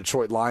time with the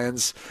Detroit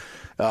Lions.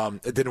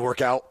 It didn't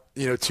work out,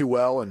 too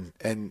well,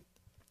 and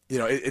you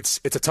know, it's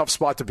a tough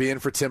spot to be in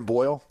for Tim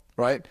Boyle,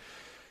 right?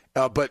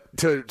 But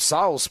to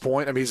Sal's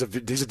point, I mean, he's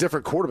a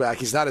different quarterback.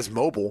 He's not as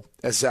mobile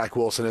as Zach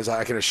Wilson is.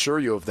 I can assure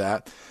you of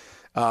that.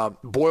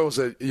 Boyle's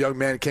a young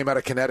man, came out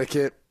of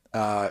Connecticut,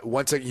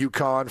 went to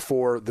UConn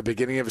for the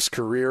beginning of his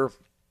career,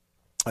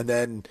 and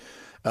then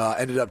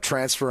ended up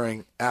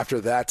transferring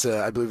after that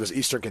to, I believe it was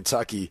Eastern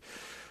Kentucky.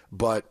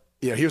 But,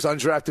 he was an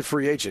undrafted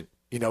free agent.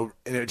 And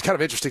it's kind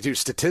of interesting, too,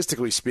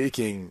 statistically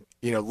speaking,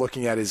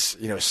 looking at his,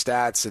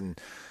 stats and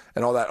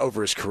all that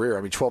over his career.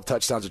 I mean, 12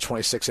 touchdowns and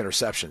 26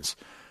 interceptions.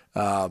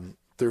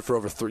 Threw for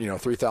over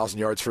 3,000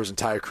 yards for his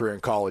entire career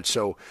in college.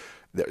 So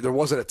there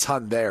wasn't a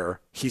ton there.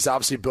 He's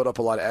obviously built up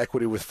a lot of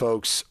equity with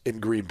folks in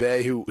Green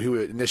Bay, who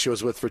initially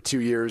was with for 2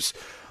 years,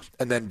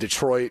 and then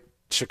Detroit,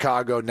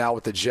 Chicago, now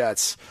with the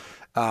Jets.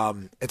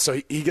 And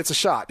so he gets a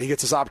shot. He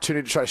gets his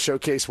opportunity to try to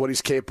showcase what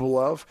he's capable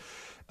of.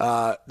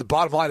 The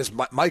bottom line is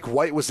Mike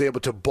White was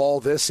able to ball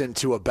this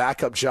into a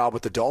backup job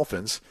with the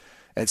Dolphins.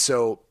 And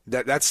so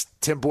that's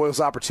Tim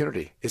Boyle's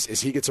opportunity is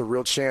he gets a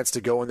real chance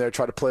to go in there,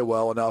 try to play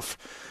well enough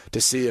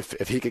to see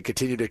if he can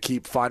continue to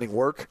keep finding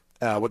work,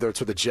 whether it's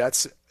with the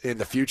Jets in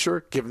the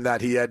future, given that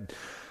he had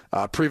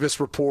previous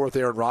rapport with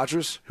Aaron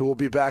Rodgers, who will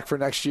be back for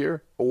next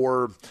year,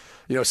 or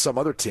some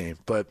other team.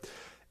 But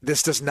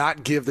this does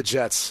not give the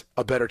Jets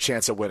a better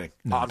chance of winning.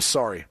 No. I'm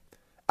sorry.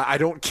 I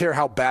don't care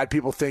how bad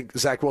people think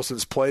Zach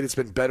Wilson's played. It's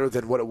been better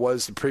than what it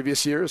was in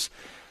previous years.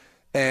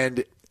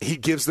 And he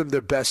gives them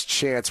their best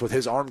chance with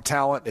his arm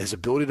talent, his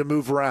ability to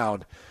move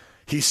around.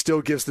 He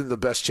still gives them the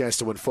best chance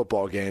to win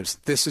football games.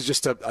 This is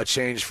just a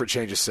change for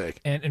change's sake.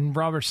 And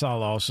Robert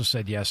Saleh also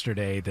said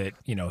yesterday that,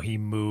 he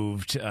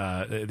moved.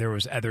 There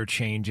was other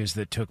changes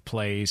that took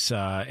place,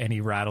 and he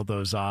rattled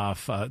those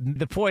off.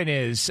 The point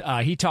is,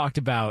 he talked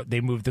about they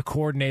moved the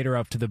coordinator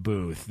up to the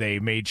booth. They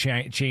made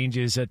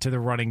changes to the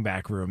running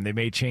back room. They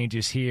made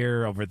changes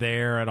here, over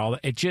there, and all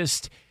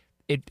that.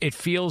 It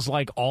feels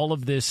like all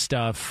of this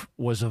stuff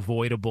was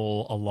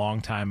avoidable a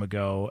long time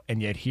ago,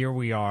 and yet here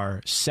we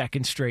are,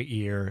 second straight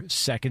year,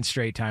 second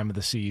straight time of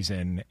the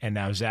season, and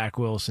now Zach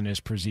Wilson is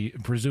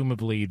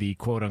presumably the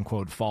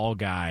quote-unquote fall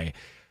guy,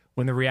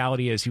 when the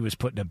reality is he was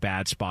put in a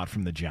bad spot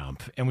from the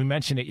jump. And we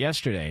mentioned it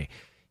yesterday.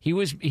 He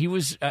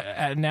was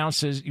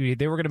announced as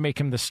they were going to make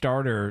him the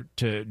starter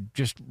to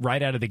just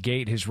right out of the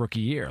gate his rookie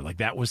year. Like,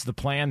 that was the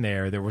plan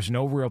there. There was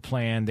no real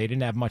plan. They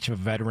didn't have much of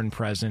a veteran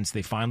presence.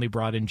 They finally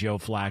brought in Joe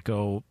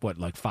Flacco,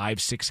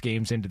 5-6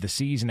 games into the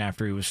season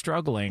after he was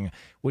struggling,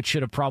 which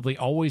should have probably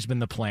always been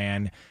the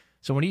plan.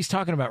 So when he's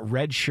talking about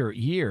redshirt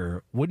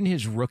year, wouldn't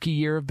his rookie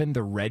year have been the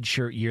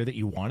redshirt year that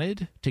you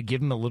wanted to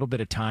give him a little bit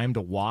of time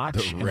to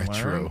watch and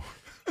retro.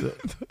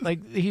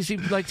 Learn? He's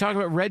talking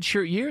about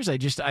redshirt years.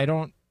 I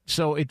don't.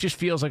 So it just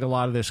feels like a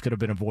lot of this could have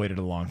been avoided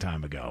a long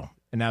time ago.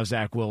 And now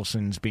Zach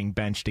Wilson's being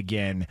benched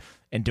again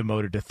and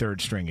demoted to third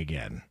string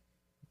again.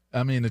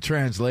 I mean, the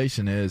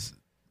translation is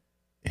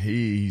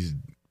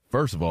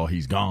first of all,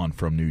 he's gone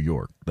from New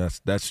York.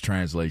 That's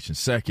translation.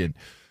 Second,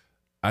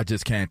 I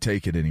just can't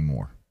take it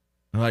anymore.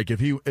 Like, if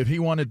he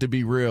wanted to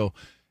be real,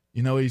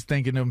 he's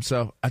thinking to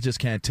himself, I just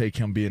can't take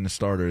him being the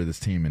starter of this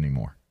team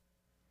anymore.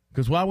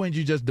 Because why wouldn't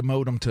you just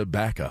demote him to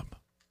backup?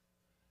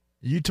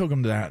 You took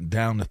him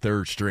down the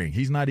third string.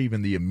 He's not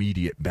even the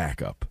immediate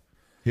backup.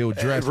 He'll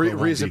dress.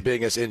 Reason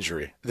being his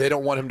injury. They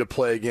don't want him to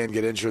play again,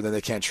 get injured, then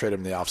they can't trade him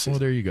in the offseason. Well,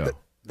 there you go.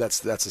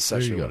 That's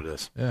essentially what it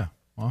is. Yeah.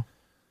 Well,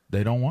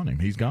 they don't want him.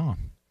 He's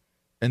gone.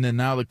 And then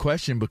now the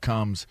question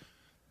becomes,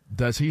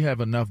 does he have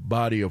enough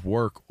body of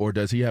work, or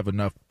does he have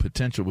enough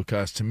potential?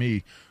 Because to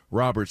me,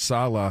 Robert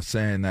Saleh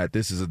saying that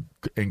this is an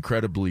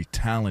incredibly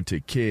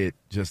talented kid,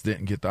 just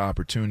didn't get the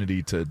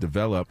opportunity to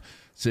develop,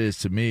 says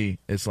to me,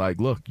 it's like,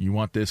 look, you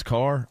want this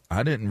car?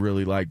 I didn't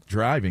really like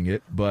driving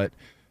it, but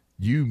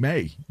you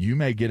may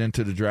get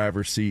into the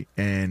driver's seat,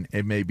 and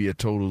it may be a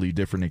totally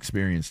different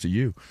experience to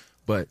you.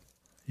 But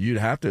you'd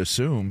have to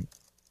assume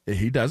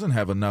he doesn't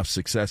have enough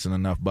success and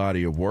enough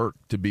body of work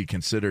to be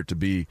considered to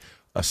be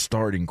a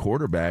starting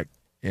quarterback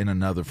in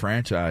another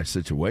franchise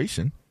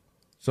situation.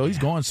 So he's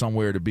going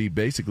somewhere to be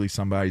basically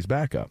somebody's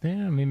backup.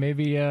 Yeah, I mean,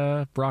 maybe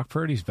Brock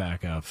Purdy's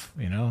backup,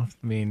 I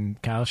mean,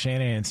 Kyle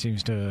Shanahan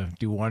seems to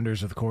do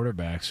wonders with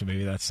quarterbacks, so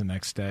maybe that's the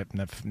next step,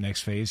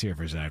 next phase here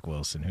for Zach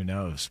Wilson. Who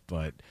knows?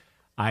 But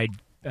I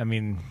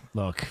mean,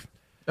 look.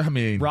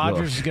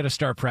 Rodgers is going to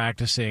start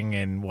practicing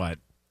in,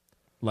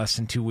 less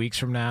than 2 weeks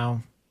from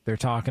now, they're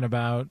talking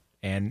about,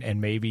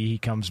 and maybe he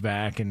comes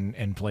back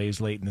and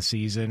plays late in the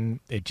season.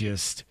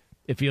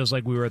 It feels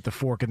like we were at the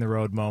fork in the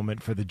road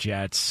moment for the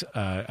Jets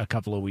a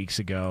couple of weeks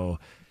ago,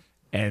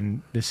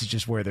 and this is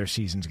just where their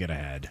season's going to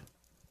head.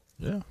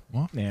 Yeah,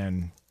 well.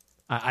 And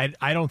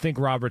I don't think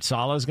Robert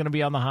Saleh is going to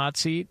be on the hot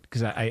seat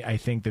because I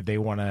think that they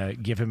want to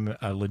give him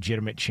a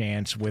legitimate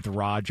chance with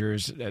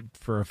Rodgers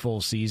for a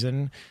full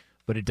season,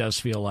 but it does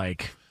feel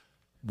like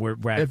we're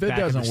if it back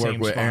doesn't at the work same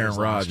with spot Aaron as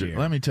last Rodgers, year.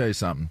 let me tell you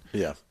something.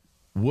 Yeah.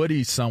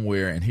 Woody's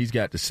somewhere, and he's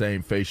got the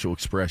same facial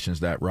expressions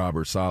that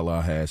Robert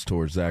Saleh has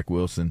towards Zach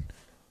Wilson.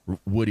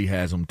 Woody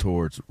has them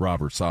towards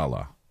Robert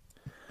Saleh.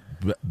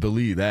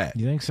 Believe that.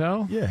 You think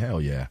so? Yeah,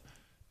 hell yeah.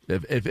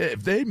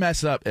 If they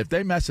mess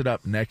it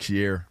up next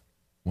year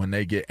when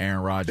they get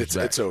Aaron Rodgers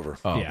back, it's over.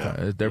 Oh,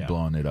 Yeah. they're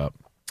blowing it up.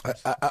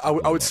 I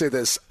would say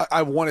this.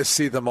 I want to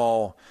see them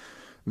all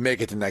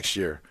make it to next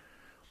year.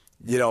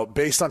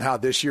 Based on how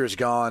this year has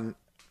gone,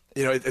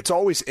 it's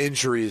always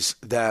injuries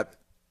that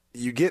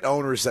you get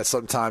owners that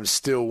sometimes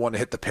still want to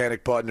hit the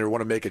panic button or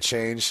want to make a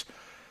change.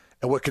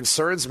 And what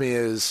concerns me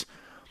is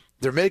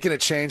they're making a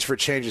change for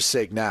change's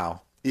sake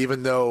now,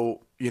 even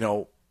though,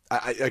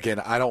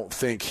 I don't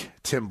think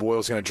Tim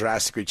Boyle's going to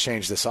drastically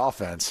change this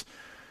offense.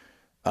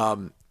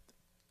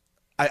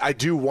 I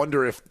do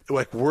wonder if,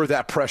 where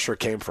that pressure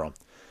came from.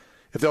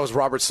 If that was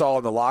Robert Saleh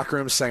in the locker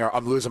room saying,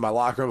 I'm losing my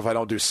locker room if I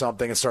don't do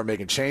something and start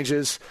making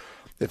changes,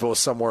 if it was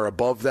somewhere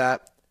above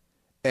that,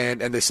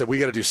 and they said, we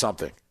got to do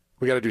something.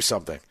 We got to do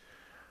something.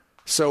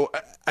 So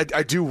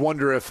I do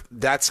wonder if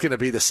that's going to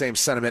be the same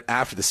sentiment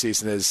after the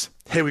season is,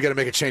 hey, we got to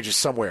make a change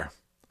somewhere.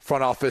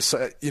 Front office,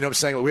 you know what I'm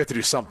saying? We have to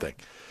do something.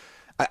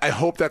 I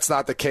hope that's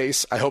not the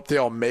case. I hope they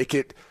all make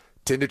it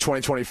into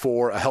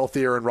 2024, a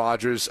healthy Aaron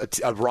Rodgers,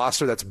 a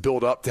roster that's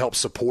built up to help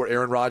support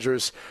Aaron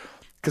Rodgers,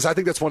 because I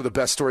think that's one of the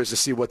best stories to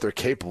see what they're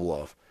capable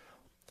of.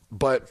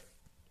 But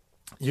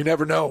you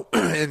never know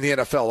in the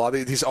NFL. A lot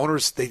of these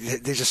owners, they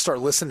just start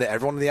listening to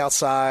everyone on the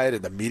outside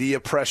and the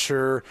media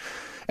pressure,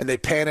 and they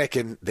panic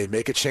and they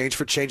make a change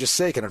for change's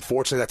sake. And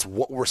unfortunately, that's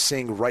what we're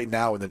seeing right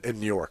now in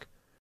New York.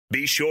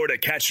 Be sure to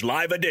catch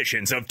live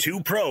editions of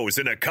Two Pros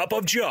and a Cup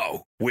of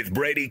Joe with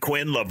Brady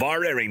Quinn,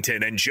 LeVar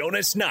Arrington, and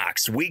Jonas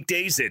Knox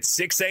weekdays at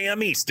 6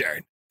 a.m.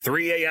 Eastern,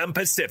 3 a.m.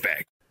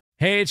 Pacific.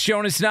 Hey, it's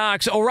Jonas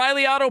Knox.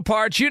 O'Reilly Auto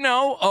Parts,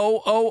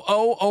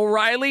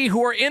 O'Reilly,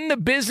 who are in the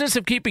business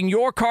of keeping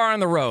your car on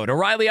the road.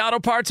 O'Reilly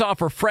Auto Parts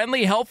offer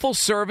friendly, helpful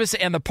service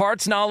and the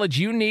parts knowledge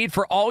you need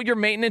for all your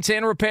maintenance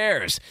and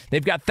repairs.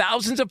 They've got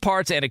thousands of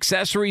parts and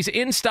accessories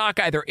in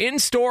stock, either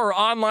in-store or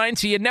online,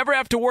 so you never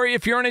have to worry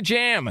if you're in a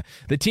jam.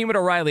 The team at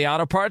O'Reilly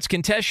Auto Parts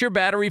can test your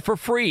battery for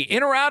free,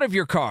 in or out of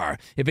your car.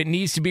 If it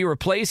needs to be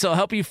replaced, they'll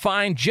help you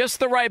find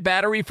just the right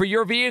battery for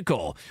your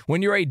vehicle.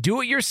 When you're a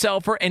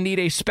do-it-yourselfer and need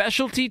a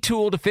specialty tool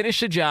to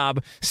finish the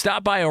job,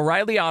 stop by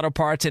O'Reilly Auto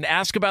Parts and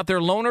ask about their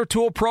loaner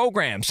tool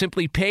program.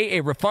 Simply pay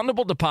a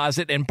refundable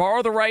deposit and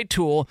borrow the right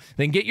tool,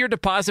 then get your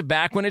deposit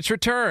back when it's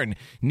returned.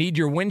 Need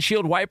your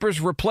windshield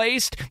wipers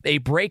replaced, a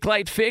brake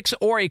light fix,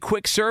 or a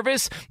quick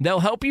service?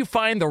 They'll help you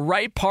find the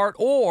right part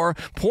or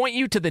point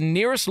you to the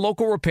nearest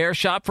local repair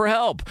shop for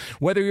help.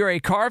 Whether you're a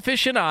car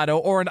aficionado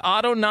or an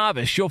auto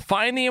novice, you'll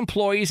find the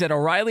employees at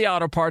O'Reilly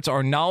Auto Parts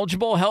are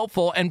knowledgeable,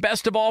 helpful, and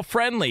best of all,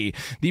 friendly.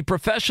 The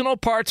professional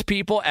parts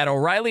people at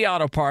O'Reilly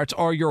Auto Parts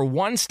are your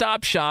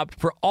one-stop shop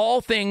for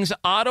all things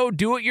auto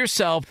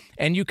do-it-yourself,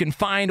 and you can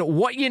find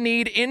what you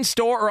need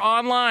in-store or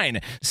online.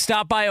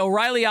 Stop by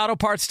O'Reilly Auto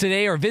Parts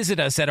today or visit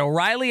us at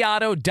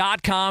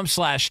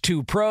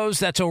O'ReillyAuto.com/2pros.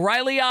 That's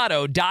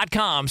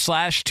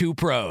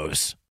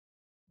O'ReillyAuto.com/2pros.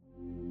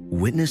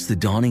 Witness the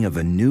dawning of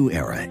a new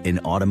era in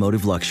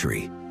automotive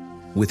luxury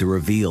with a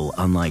reveal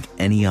unlike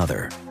any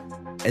other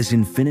as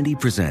Infiniti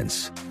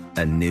presents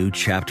a new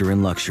chapter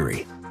in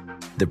luxury,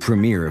 the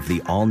premiere of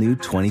the all-new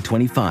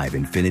 2025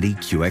 Infiniti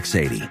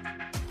QX80.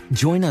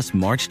 Join us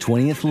March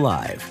 20th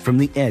live from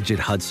the Edge at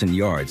Hudson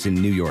Yards in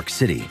New York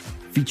City,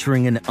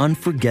 featuring an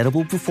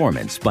unforgettable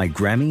performance by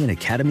Grammy and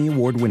Academy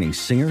Award-winning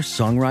singer,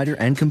 songwriter,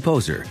 and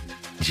composer,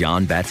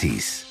 Jon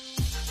Batiste.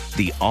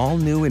 The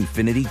all-new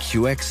Infiniti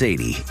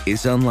QX80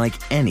 is unlike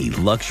any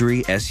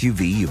luxury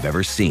SUV you've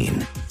ever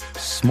seen.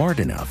 Smart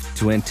enough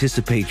to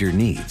anticipate your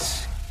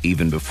needs,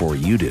 even before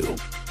you do.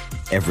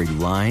 Every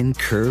line,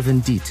 curve,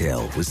 and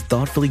detail was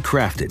thoughtfully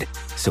crafted,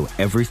 so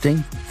everything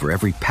for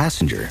every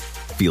passenger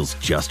feels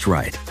just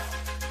right.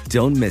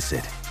 Don't miss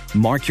it.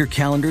 Mark your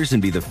calendars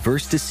and be the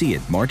first to see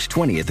it March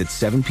 20th at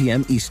 7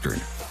 p.m. Eastern,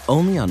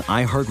 only on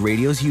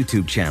iHeartRadio's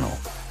YouTube channel.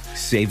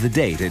 Save the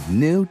date at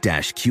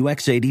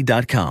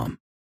new-QX80.com.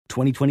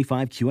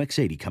 2025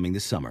 QX80 coming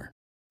this summer.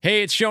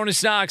 Hey, it's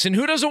Jonas Knox, and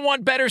who doesn't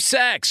want better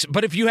sex?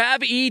 But if you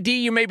have ED,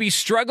 you may be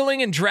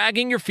struggling and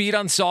dragging your feet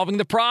on solving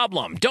the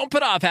problem. Don't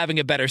put off having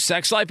a better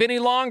sex life any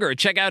longer.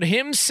 Check out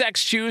Hims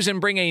Sex Chews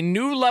and bring a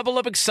new level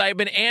of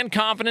excitement and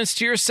confidence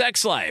to your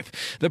sex life.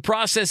 The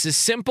process is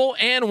simple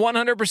and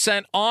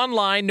 100%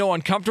 online, no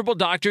uncomfortable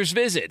doctor's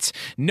visits.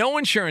 No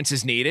insurance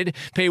is needed.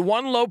 Pay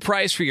one low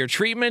price for your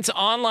treatments,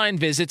 online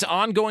visits,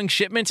 ongoing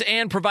shipments,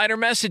 and provider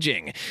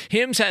messaging.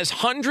 Hims has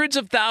hundreds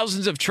of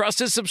thousands of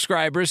trusted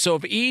subscribers, so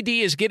if ED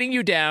is getting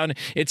you down.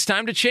 It's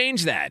time to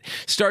change that.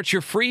 Start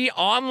your free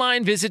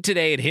online visit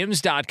today at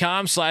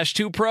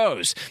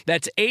hims.com/2pros.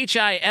 That's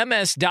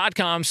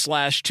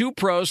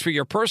HIMS.com/2pros for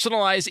your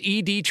personalized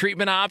ED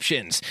treatment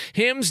options.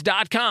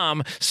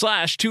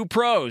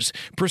 hims.com/2pros.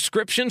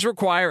 Prescriptions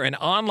require an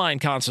online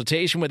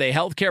consultation with a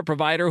healthcare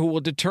provider who will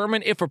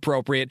determine if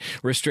appropriate.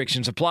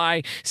 Restrictions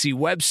apply. See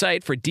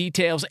website for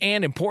details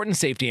and important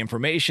safety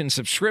information.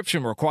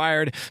 Subscription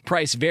required.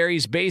 Price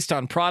varies based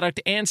on product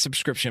and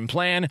subscription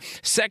plan.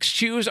 Sex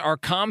Chews are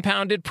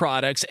compounded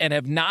products and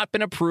have not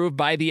been approved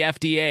by the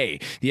FDA.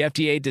 The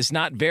FDA does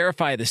not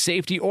verify the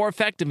safety or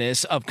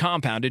effectiveness of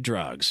compounded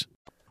drugs.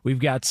 We've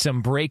got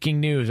some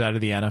breaking news out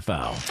of the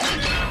NFL.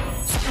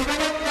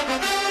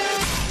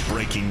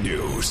 Breaking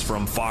news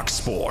from Fox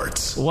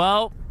Sports.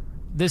 Well,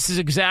 this is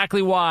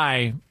exactly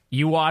why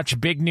you watch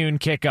Big Noon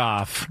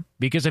Kickoff.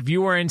 Because if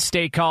you were in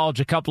State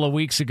College a couple of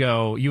weeks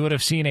ago, you would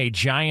have seen a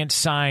giant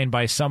sign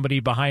by somebody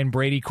behind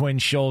Brady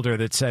Quinn's shoulder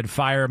that said,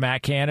 "Fire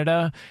Matt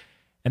Canada."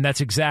 And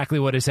that's exactly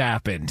what has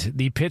happened.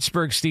 The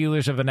Pittsburgh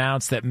Steelers have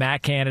announced that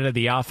Matt Canada,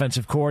 the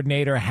offensive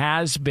coordinator,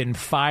 has been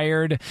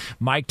fired.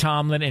 Mike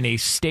Tomlin, in a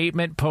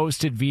statement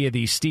posted via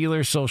the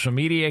Steelers social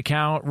media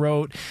account,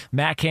 wrote,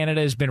 "Matt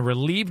Canada has been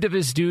relieved of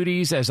his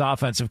duties as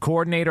offensive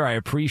coordinator. I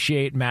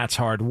appreciate Matt's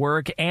hard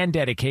work and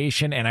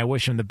dedication, and I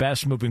wish him the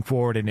best moving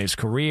forward in his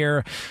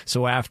career."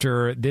 So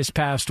after this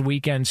past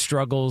weekend's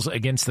struggles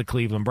against the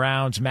Cleveland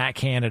Browns, Matt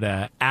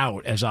Canada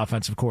out as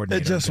offensive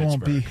coordinator. It just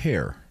won't be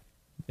here.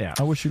 Yeah.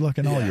 I wish you luck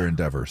in all your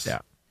endeavors. Yeah.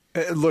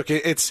 Look,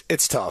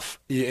 it's tough.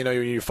 You know,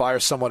 when you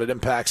fire someone, it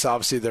impacts,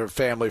 obviously, their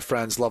family,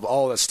 friends, love,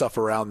 all that stuff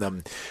around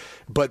them.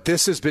 But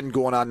this has been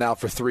going on now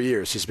for 3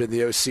 years. He's been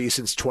the OC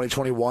since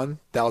 2021.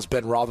 That was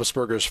Ben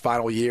Roethlisberger's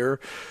final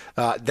year.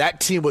 That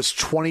team was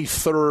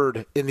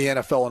 23rd in the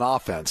NFL in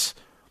offense.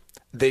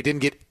 They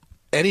didn't get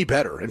any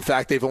better. In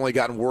fact, they've only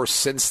gotten worse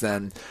since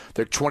then.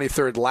 They're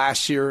 23rd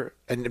last year,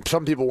 and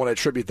some people want to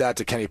attribute that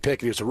to Kenny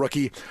Pickett. He was a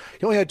rookie.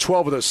 He only had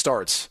 12 of those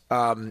starts.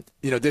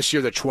 This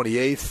year they're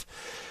 28th.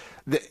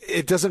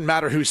 It doesn't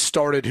matter who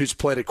started, who's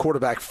played at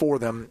quarterback for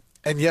them.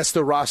 And yes,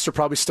 their roster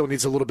probably still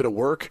needs a little bit of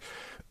work.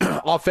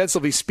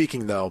 Offensively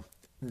speaking, though,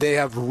 they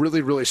have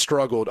really, really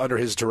struggled under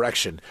his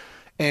direction.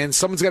 And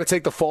someone's got to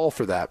take the fall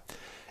for that.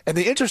 And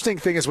the interesting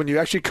thing is when you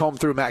actually comb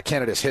through Matt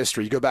Canada's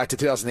history, you go back to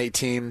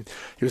 2018,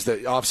 he was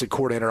the obviously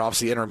coordinator,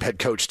 obviously interim head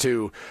coach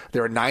too. They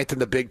were 9th in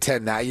the Big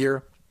Ten that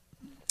year.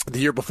 The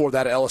year before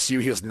that at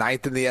LSU, he was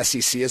 9th in the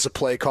SEC as a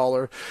play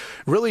caller.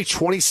 Really,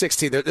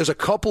 2016, there's a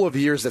couple of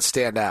years that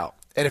stand out.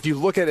 And if you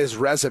look at his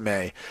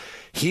resume,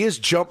 he has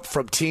jumped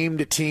from team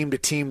to team to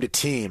team to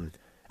team.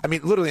 I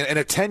mean, literally, in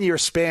a 10-year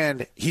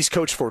span, he's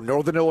coached for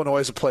Northern Illinois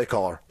as a play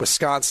caller,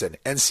 Wisconsin,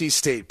 NC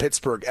State,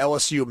 Pittsburgh,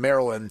 LSU,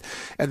 Maryland,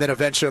 and then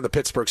eventually on the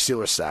Pittsburgh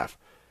Steelers staff.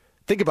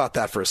 Think about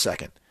that for a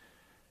second.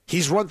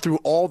 He's run through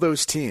all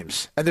those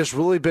teams, and there's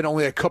really been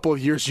only a couple of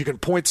years you can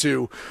point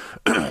to.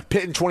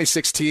 Pitt in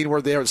 2016,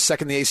 where they were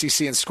second in the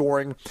ACC in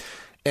scoring,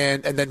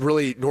 and then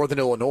really Northern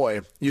Illinois.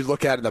 You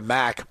look at in the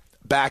MAC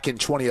back in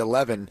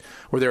 2011,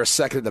 where they were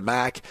second in the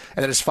MAC,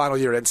 and then his final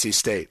year at NC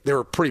State. They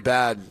were pretty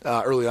bad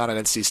early on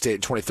at NC State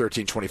in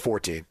 2013,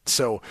 2014.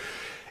 So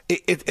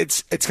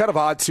it's kind of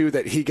odd, too,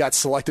 that he got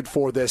selected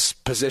for this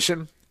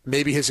position.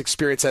 Maybe his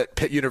experience at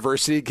Pitt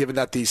University, given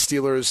that the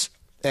Steelers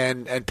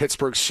and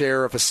Pittsburgh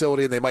share a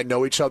facility and they might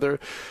know each other,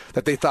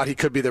 that they thought he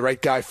could be the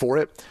right guy for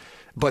it.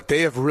 But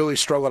they have really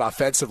struggled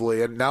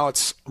offensively, and now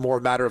it's more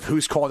a matter of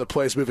who's calling the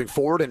plays moving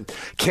forward, and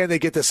can they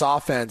get this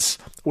offense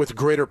with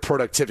greater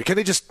productivity? Can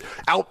they just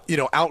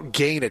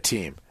outgain a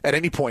team at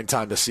any point in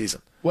time this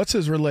season? What's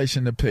his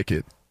relation to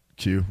Pickett,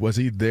 Q? Was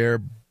he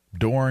there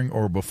during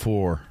or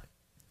before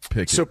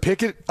Pickett? So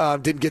Pickett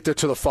didn't get there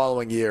till the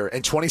following year.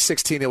 In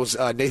 2016, it was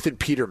Nathan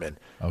Peterman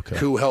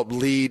who helped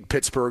lead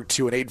Pittsburgh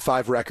to an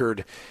 8-5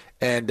 record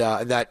and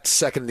that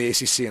second in the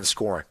ACC in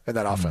scoring in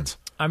that offense.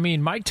 I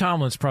mean, Mike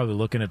Tomlin's probably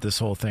looking at this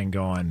whole thing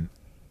going,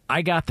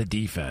 I got the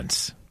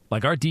defense.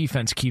 Like, our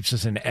defense keeps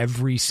us in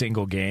every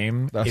single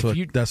game. That's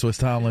what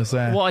Tomlin's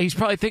saying. Well, he's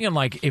probably thinking,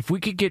 like, if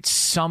we could get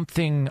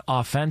something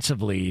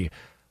offensively,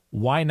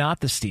 why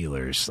not the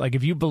Steelers? Like,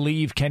 if you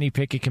believe Kenny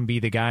Pickett can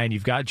be the guy, and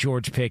you've got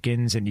George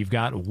Pickens, and you've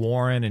got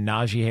Warren and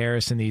Najee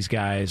Harris and these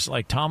guys,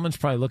 like, Tomlin's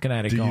probably looking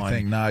at it going. Do you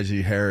think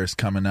Najee Harris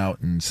coming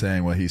out and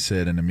saying what he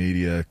said in the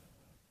media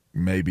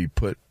maybe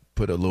put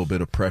a little bit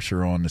of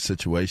pressure on the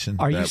situation?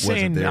 Are you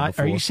saying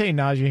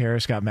Najee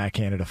Harris got Matt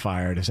Canada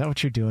fired? Is that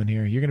what you're doing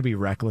here? You're going to be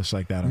reckless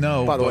like that?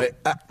 No. By the way,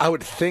 I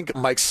would think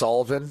Mike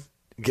Sullivan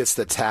gets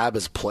the tab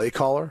as play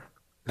caller.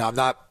 Now, I'm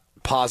not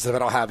positive. I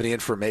don't have any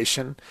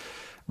information,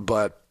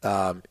 but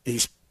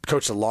he's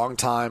coached a long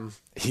time.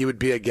 He would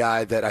be a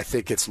guy that I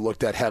think gets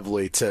looked at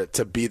heavily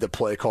to be the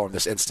play caller in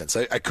this instance.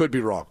 I could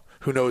be wrong.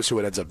 Who knows who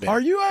it ends up being? Are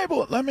you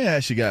able – let me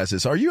ask you guys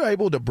this. Are you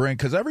able to bring –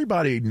 because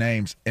everybody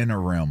names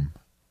interim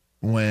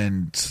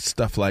when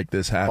stuff like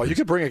this happens. Oh, you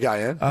could bring a guy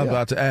in. I was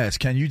about to ask,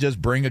 can you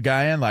just bring a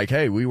guy in? Like,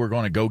 hey, we were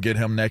going to go get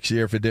him next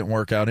year if it didn't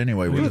work out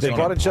anyway. They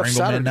brought in Jeff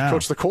Saturday to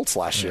coach the Colts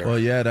last year. Well,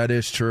 yeah, that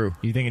is true.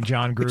 You thinking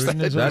John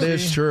Gruden is OC? That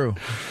is true.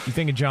 You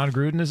thinking John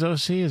Gruden is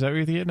OC? Is that what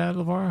you're getting at,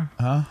 LeVar?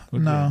 Huh?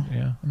 No.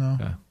 Yeah. No.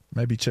 Okay.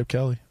 Maybe Chip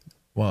Kelly.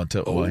 Well,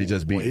 he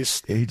just beat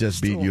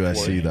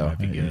USC though.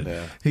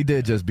 He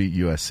did just beat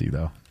USC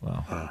though.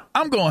 Well,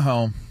 I'm going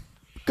home.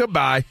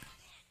 Goodbye.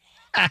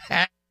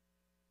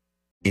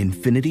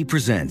 Infiniti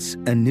presents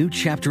a new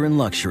chapter in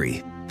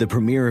luxury, the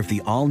premiere of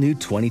the all-new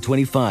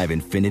 2025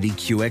 Infiniti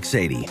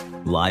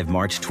QX80, live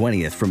March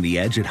 20th from the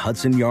Edge at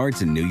Hudson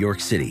Yards in New York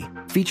City,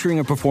 featuring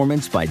a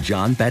performance by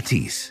John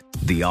Batiste.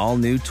 The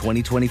all-new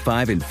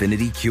 2025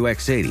 Infiniti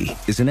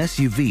QX80 is an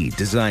SUV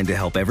designed to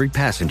help every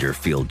passenger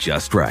feel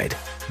just right.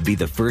 Be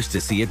the first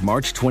to see it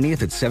March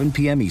 20th at 7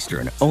 p.m.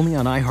 Eastern, only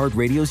on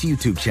iHeartRadio's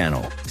YouTube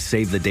channel.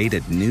 Save the date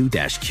at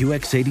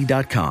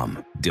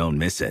new-QX80.com. Don't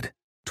miss it.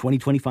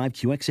 2025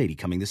 QX80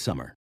 coming this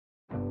summer.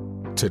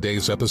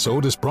 Today's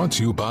episode is brought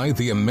to you by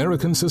the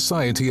American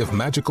Society of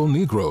Magical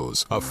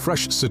Negroes, a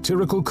fresh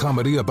satirical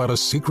comedy about a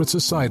secret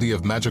society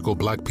of magical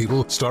black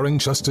people starring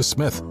Justice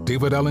Smith,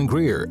 David Allen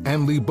Greer,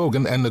 Ann Lee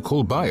Bogan, and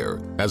Nicole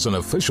Byer. As an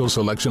official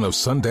selection of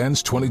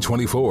Sundance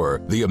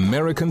 2024, the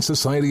American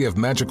Society of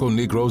Magical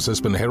Negroes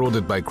has been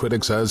heralded by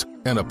critics as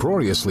an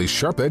uproariously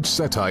sharp-edged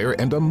satire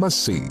and a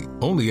must-see.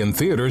 Only in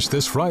theaters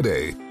this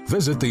Friday.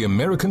 Visit the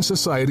American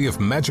Society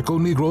of Magical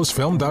Negroes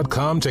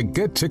Film.com to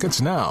get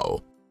tickets now.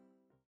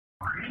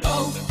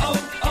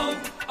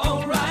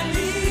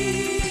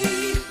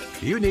 O'Reilly.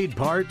 You need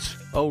parts?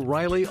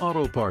 O'Reilly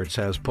Auto Parts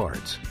has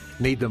parts.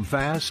 Need them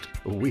fast?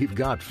 We've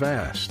got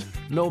fast.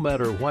 No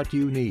matter what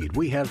you need,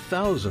 we have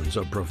thousands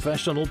of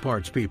professional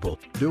parts people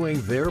doing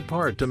their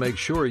part to make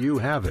sure you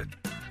have it.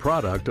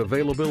 Product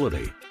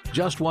availability.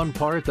 Just one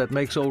part that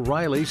makes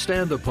O'Reilly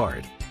stand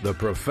apart. The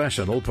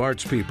professional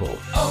parts people.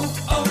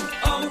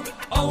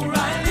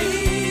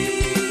 O'Reilly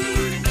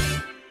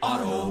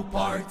Auto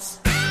Parts.